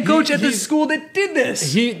a head coach at the school that did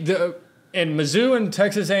this? In Mizzou and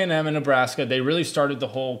Texas A&M and Nebraska, they really started the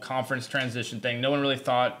whole conference transition thing. No one really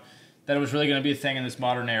thought that it was really going to be a thing in this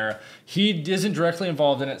modern era. He isn't directly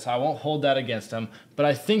involved in it, so I won't hold that against him. But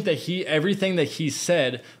I think that everything that he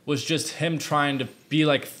said was just him trying to be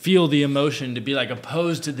like, feel the emotion, to be like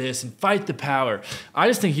opposed to this and fight the power. I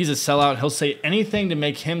just think he's a sellout. He'll say anything to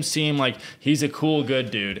make him seem like he's a cool,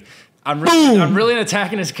 good dude. I'm really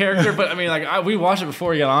attacking his character, but I mean, we watched it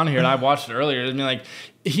before we got on here, and I watched it earlier. I mean,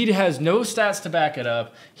 he has no stats to back it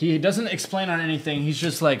up. He doesn't explain on anything. He's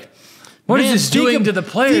just like, what is this doing to the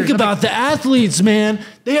players? Think about the athletes, man.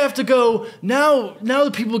 They have to go now. The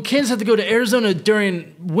people in Kansas have to go to Arizona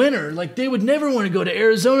during winter. Like, they would never want to go to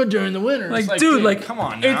Arizona during the winter. Like dude, come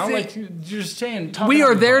on now. You're just saying. We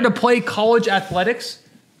are there to play college athletics.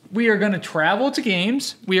 We are going to travel to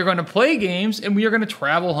games. We are going to play games, and we are going to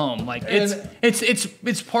travel home. Like,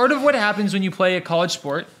 it's part of what happens when you play a college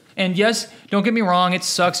sport. And yes, don't get me wrong, it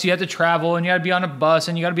sucks. You have to travel, and you got to be on a bus,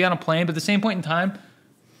 and you got to be on a plane. But at the same point in time,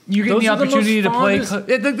 you get the opportunity to play.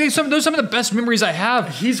 Those are some of the best memories I have.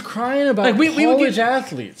 He's crying about college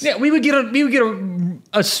athletes. Yeah, we would get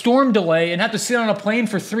a storm delay and have to sit on a plane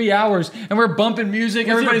for 3 hours, and we're bumping music.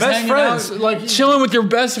 With everybody's hanging out, like chilling with your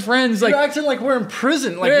best friends. Like, you're acting like we're in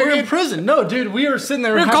prison. Like, we're in prison. No, dude, we are sitting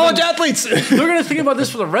there. We're college athletes. They're gonna think about this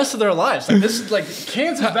for the rest of their lives. Like, this is like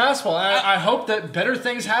Kansas basketball. I hope that better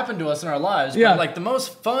things happen to us in our lives. Yeah. But like the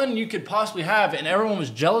most fun you could possibly have, and everyone was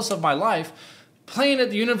jealous of my life. Playing at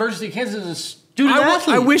the University of Kansas is Dude,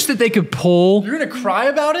 I wish that they could pull. You're gonna cry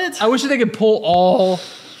about it? I wish that they could pull all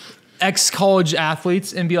ex-college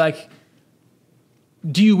athletes and be like,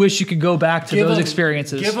 do you wish you could go back to those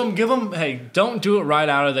experiences? Give them. Hey, don't do it right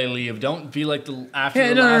after they leave. Don't be like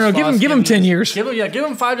after the last loss. Give them 10 years. Give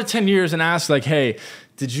them 5 to 10 years and ask like, hey,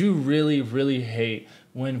 did you really, really hate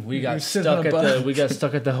when we got stuck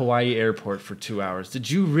at the Hawaii airport for 2 hours? Did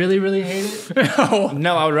you really, really hate it?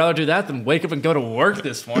 No, I would rather do that than wake up and go to work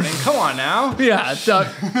this morning. Come on now. Yeah. So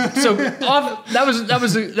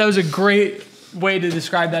that was a great way to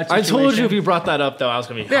describe that situation. I told you if you brought that up, though, I was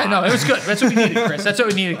going to be hot. Yeah, no, it was good. That's what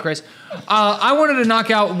we needed, Chris. I wanted to knock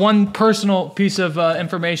out one personal piece of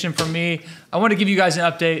information from me. I want to give you guys an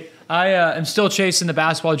update. I am still chasing the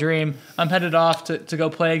basketball dream. I'm headed off to go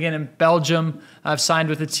play again in Belgium. I've signed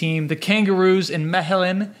with a team, the Kangaroos in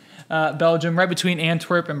Mechelen, Belgium, right between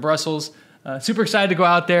Antwerp and Brussels. Super excited to go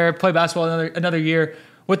out there, play basketball another year.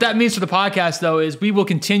 What that means for the podcast, though, is we will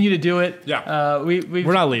continue to do it. Yeah,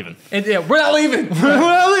 we're not leaving. We're not leaving. We're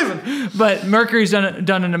not leaving. But Mercury's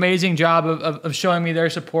done an amazing job of showing me their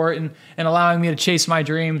support and allowing me to chase my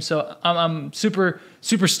dream. So I'm super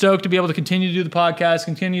stoked to be able to continue to do the podcast,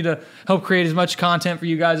 continue to help create as much content for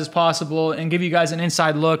you guys as possible, and give you guys an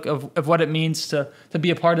inside look of what it means to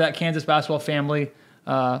be a part of that Kansas basketball family.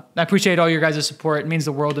 I appreciate all your guys' support. It means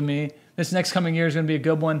the world to me. This next coming year is going to be a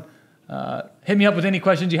good one. Hit me up with any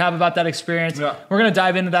questions you have about that experience. Yeah. We're going to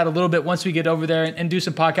dive into that a little bit once we get over there and do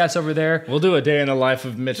some podcasts over there. We'll do a day in the life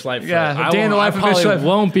of Mitch Lightfoot. Yeah, a day in the life of Mitch Lightfoot.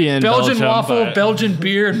 Won't be in Belgian Belgium, waffle, but... Belgian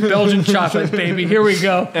beer, and Belgian chocolate, baby. Here we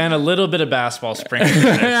go. And a little bit of basketball sprinkled.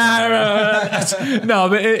 No,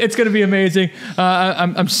 but it's going to be amazing.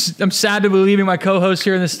 I'm sad to be leaving my co-host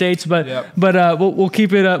here in the States, but we'll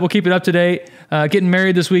keep it up to date. Getting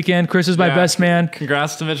married this weekend. Chris is my best man.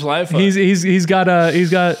 Congrats to Mitch Lightfoot. I've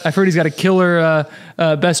heard he's got a killer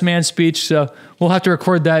best man speech. So we'll have to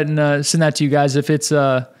record that and send that to you guys if it's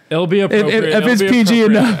it'll be appropriate. If it's PG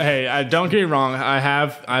enough. Hey, don't get me wrong.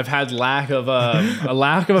 I've had lack of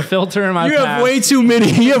a filter in my past. You have way too many.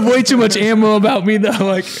 You have way too much ammo about me though.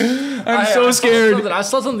 Like I'm so scared. I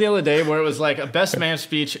saw something the other day where it was like a best man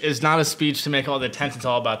speech is not a speech to make all the attention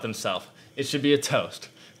all about themselves. It should be a toast.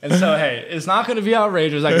 And so, hey, it's not going to be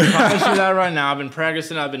outrageous. I can promise you that right now. I've been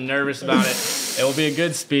practicing. I've been nervous about it. It will be a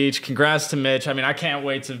good speech. Congrats to Mitch. I mean, I can't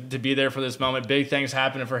wait to be there for this moment. Big things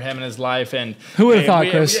happening for him in his life. And who would have thought,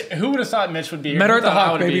 Chris? Who would have thought Mitch would be here? Met her at the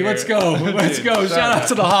Hawk, baby. Let's go. Let's go. Shout out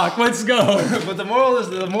to the Hawk. Let's go. But the moral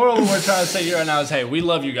we're trying to say here right now is, hey, we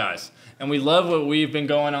love you guys. And we love what we've been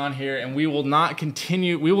going on here. And we will not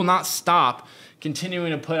stop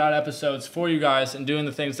continuing to put out episodes for you guys and doing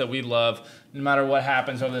the things that we love, no matter what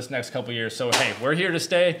happens over this next couple years. So, hey, we're here to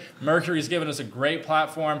stay. Mercury's given us a great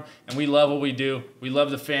platform, and we love what we do. We love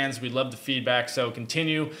the fans. We love the feedback. So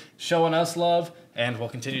continue showing us love, and we'll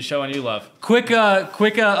continue showing you love. Quick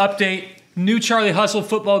update. New Charlie Hustle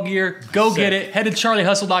football gear. Go get it. Head to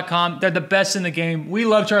charliehustle.com. They're the best in the game. We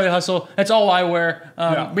love Charlie Hustle. That's all I wear.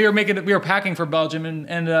 We were packing for Belgium,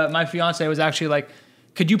 and my fiance was actually like,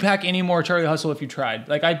 could you pack any more Charlie Hustle if you tried?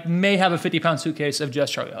 Like, I may have a 50-pound suitcase of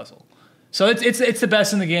just Charlie Hustle. So it's the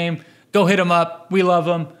best in the game. Go hit them up. We love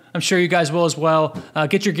them. I'm sure you guys will as well.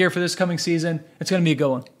 Get your gear for this coming season. It's going to be a good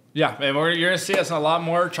one. Yeah, and you're going to see us in a lot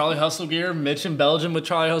more Charlie Hustle gear. Mitch in Belgium with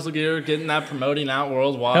Charlie Hustle gear, getting that promoting out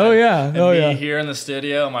worldwide. Oh, yeah. And me here in the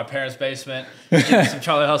studio in my parents' basement, getting some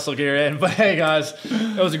Charlie Hustle gear in. But, hey, guys,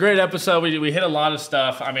 it was a great episode. We hit a lot of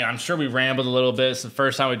stuff. I mean, I'm sure we rambled a little bit. It's the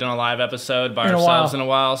first time we've done a live episode by ourselves in a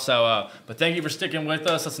while. So, but thank you for sticking with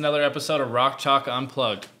us. That's another episode of Rock Chalk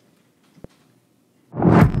Unplugged.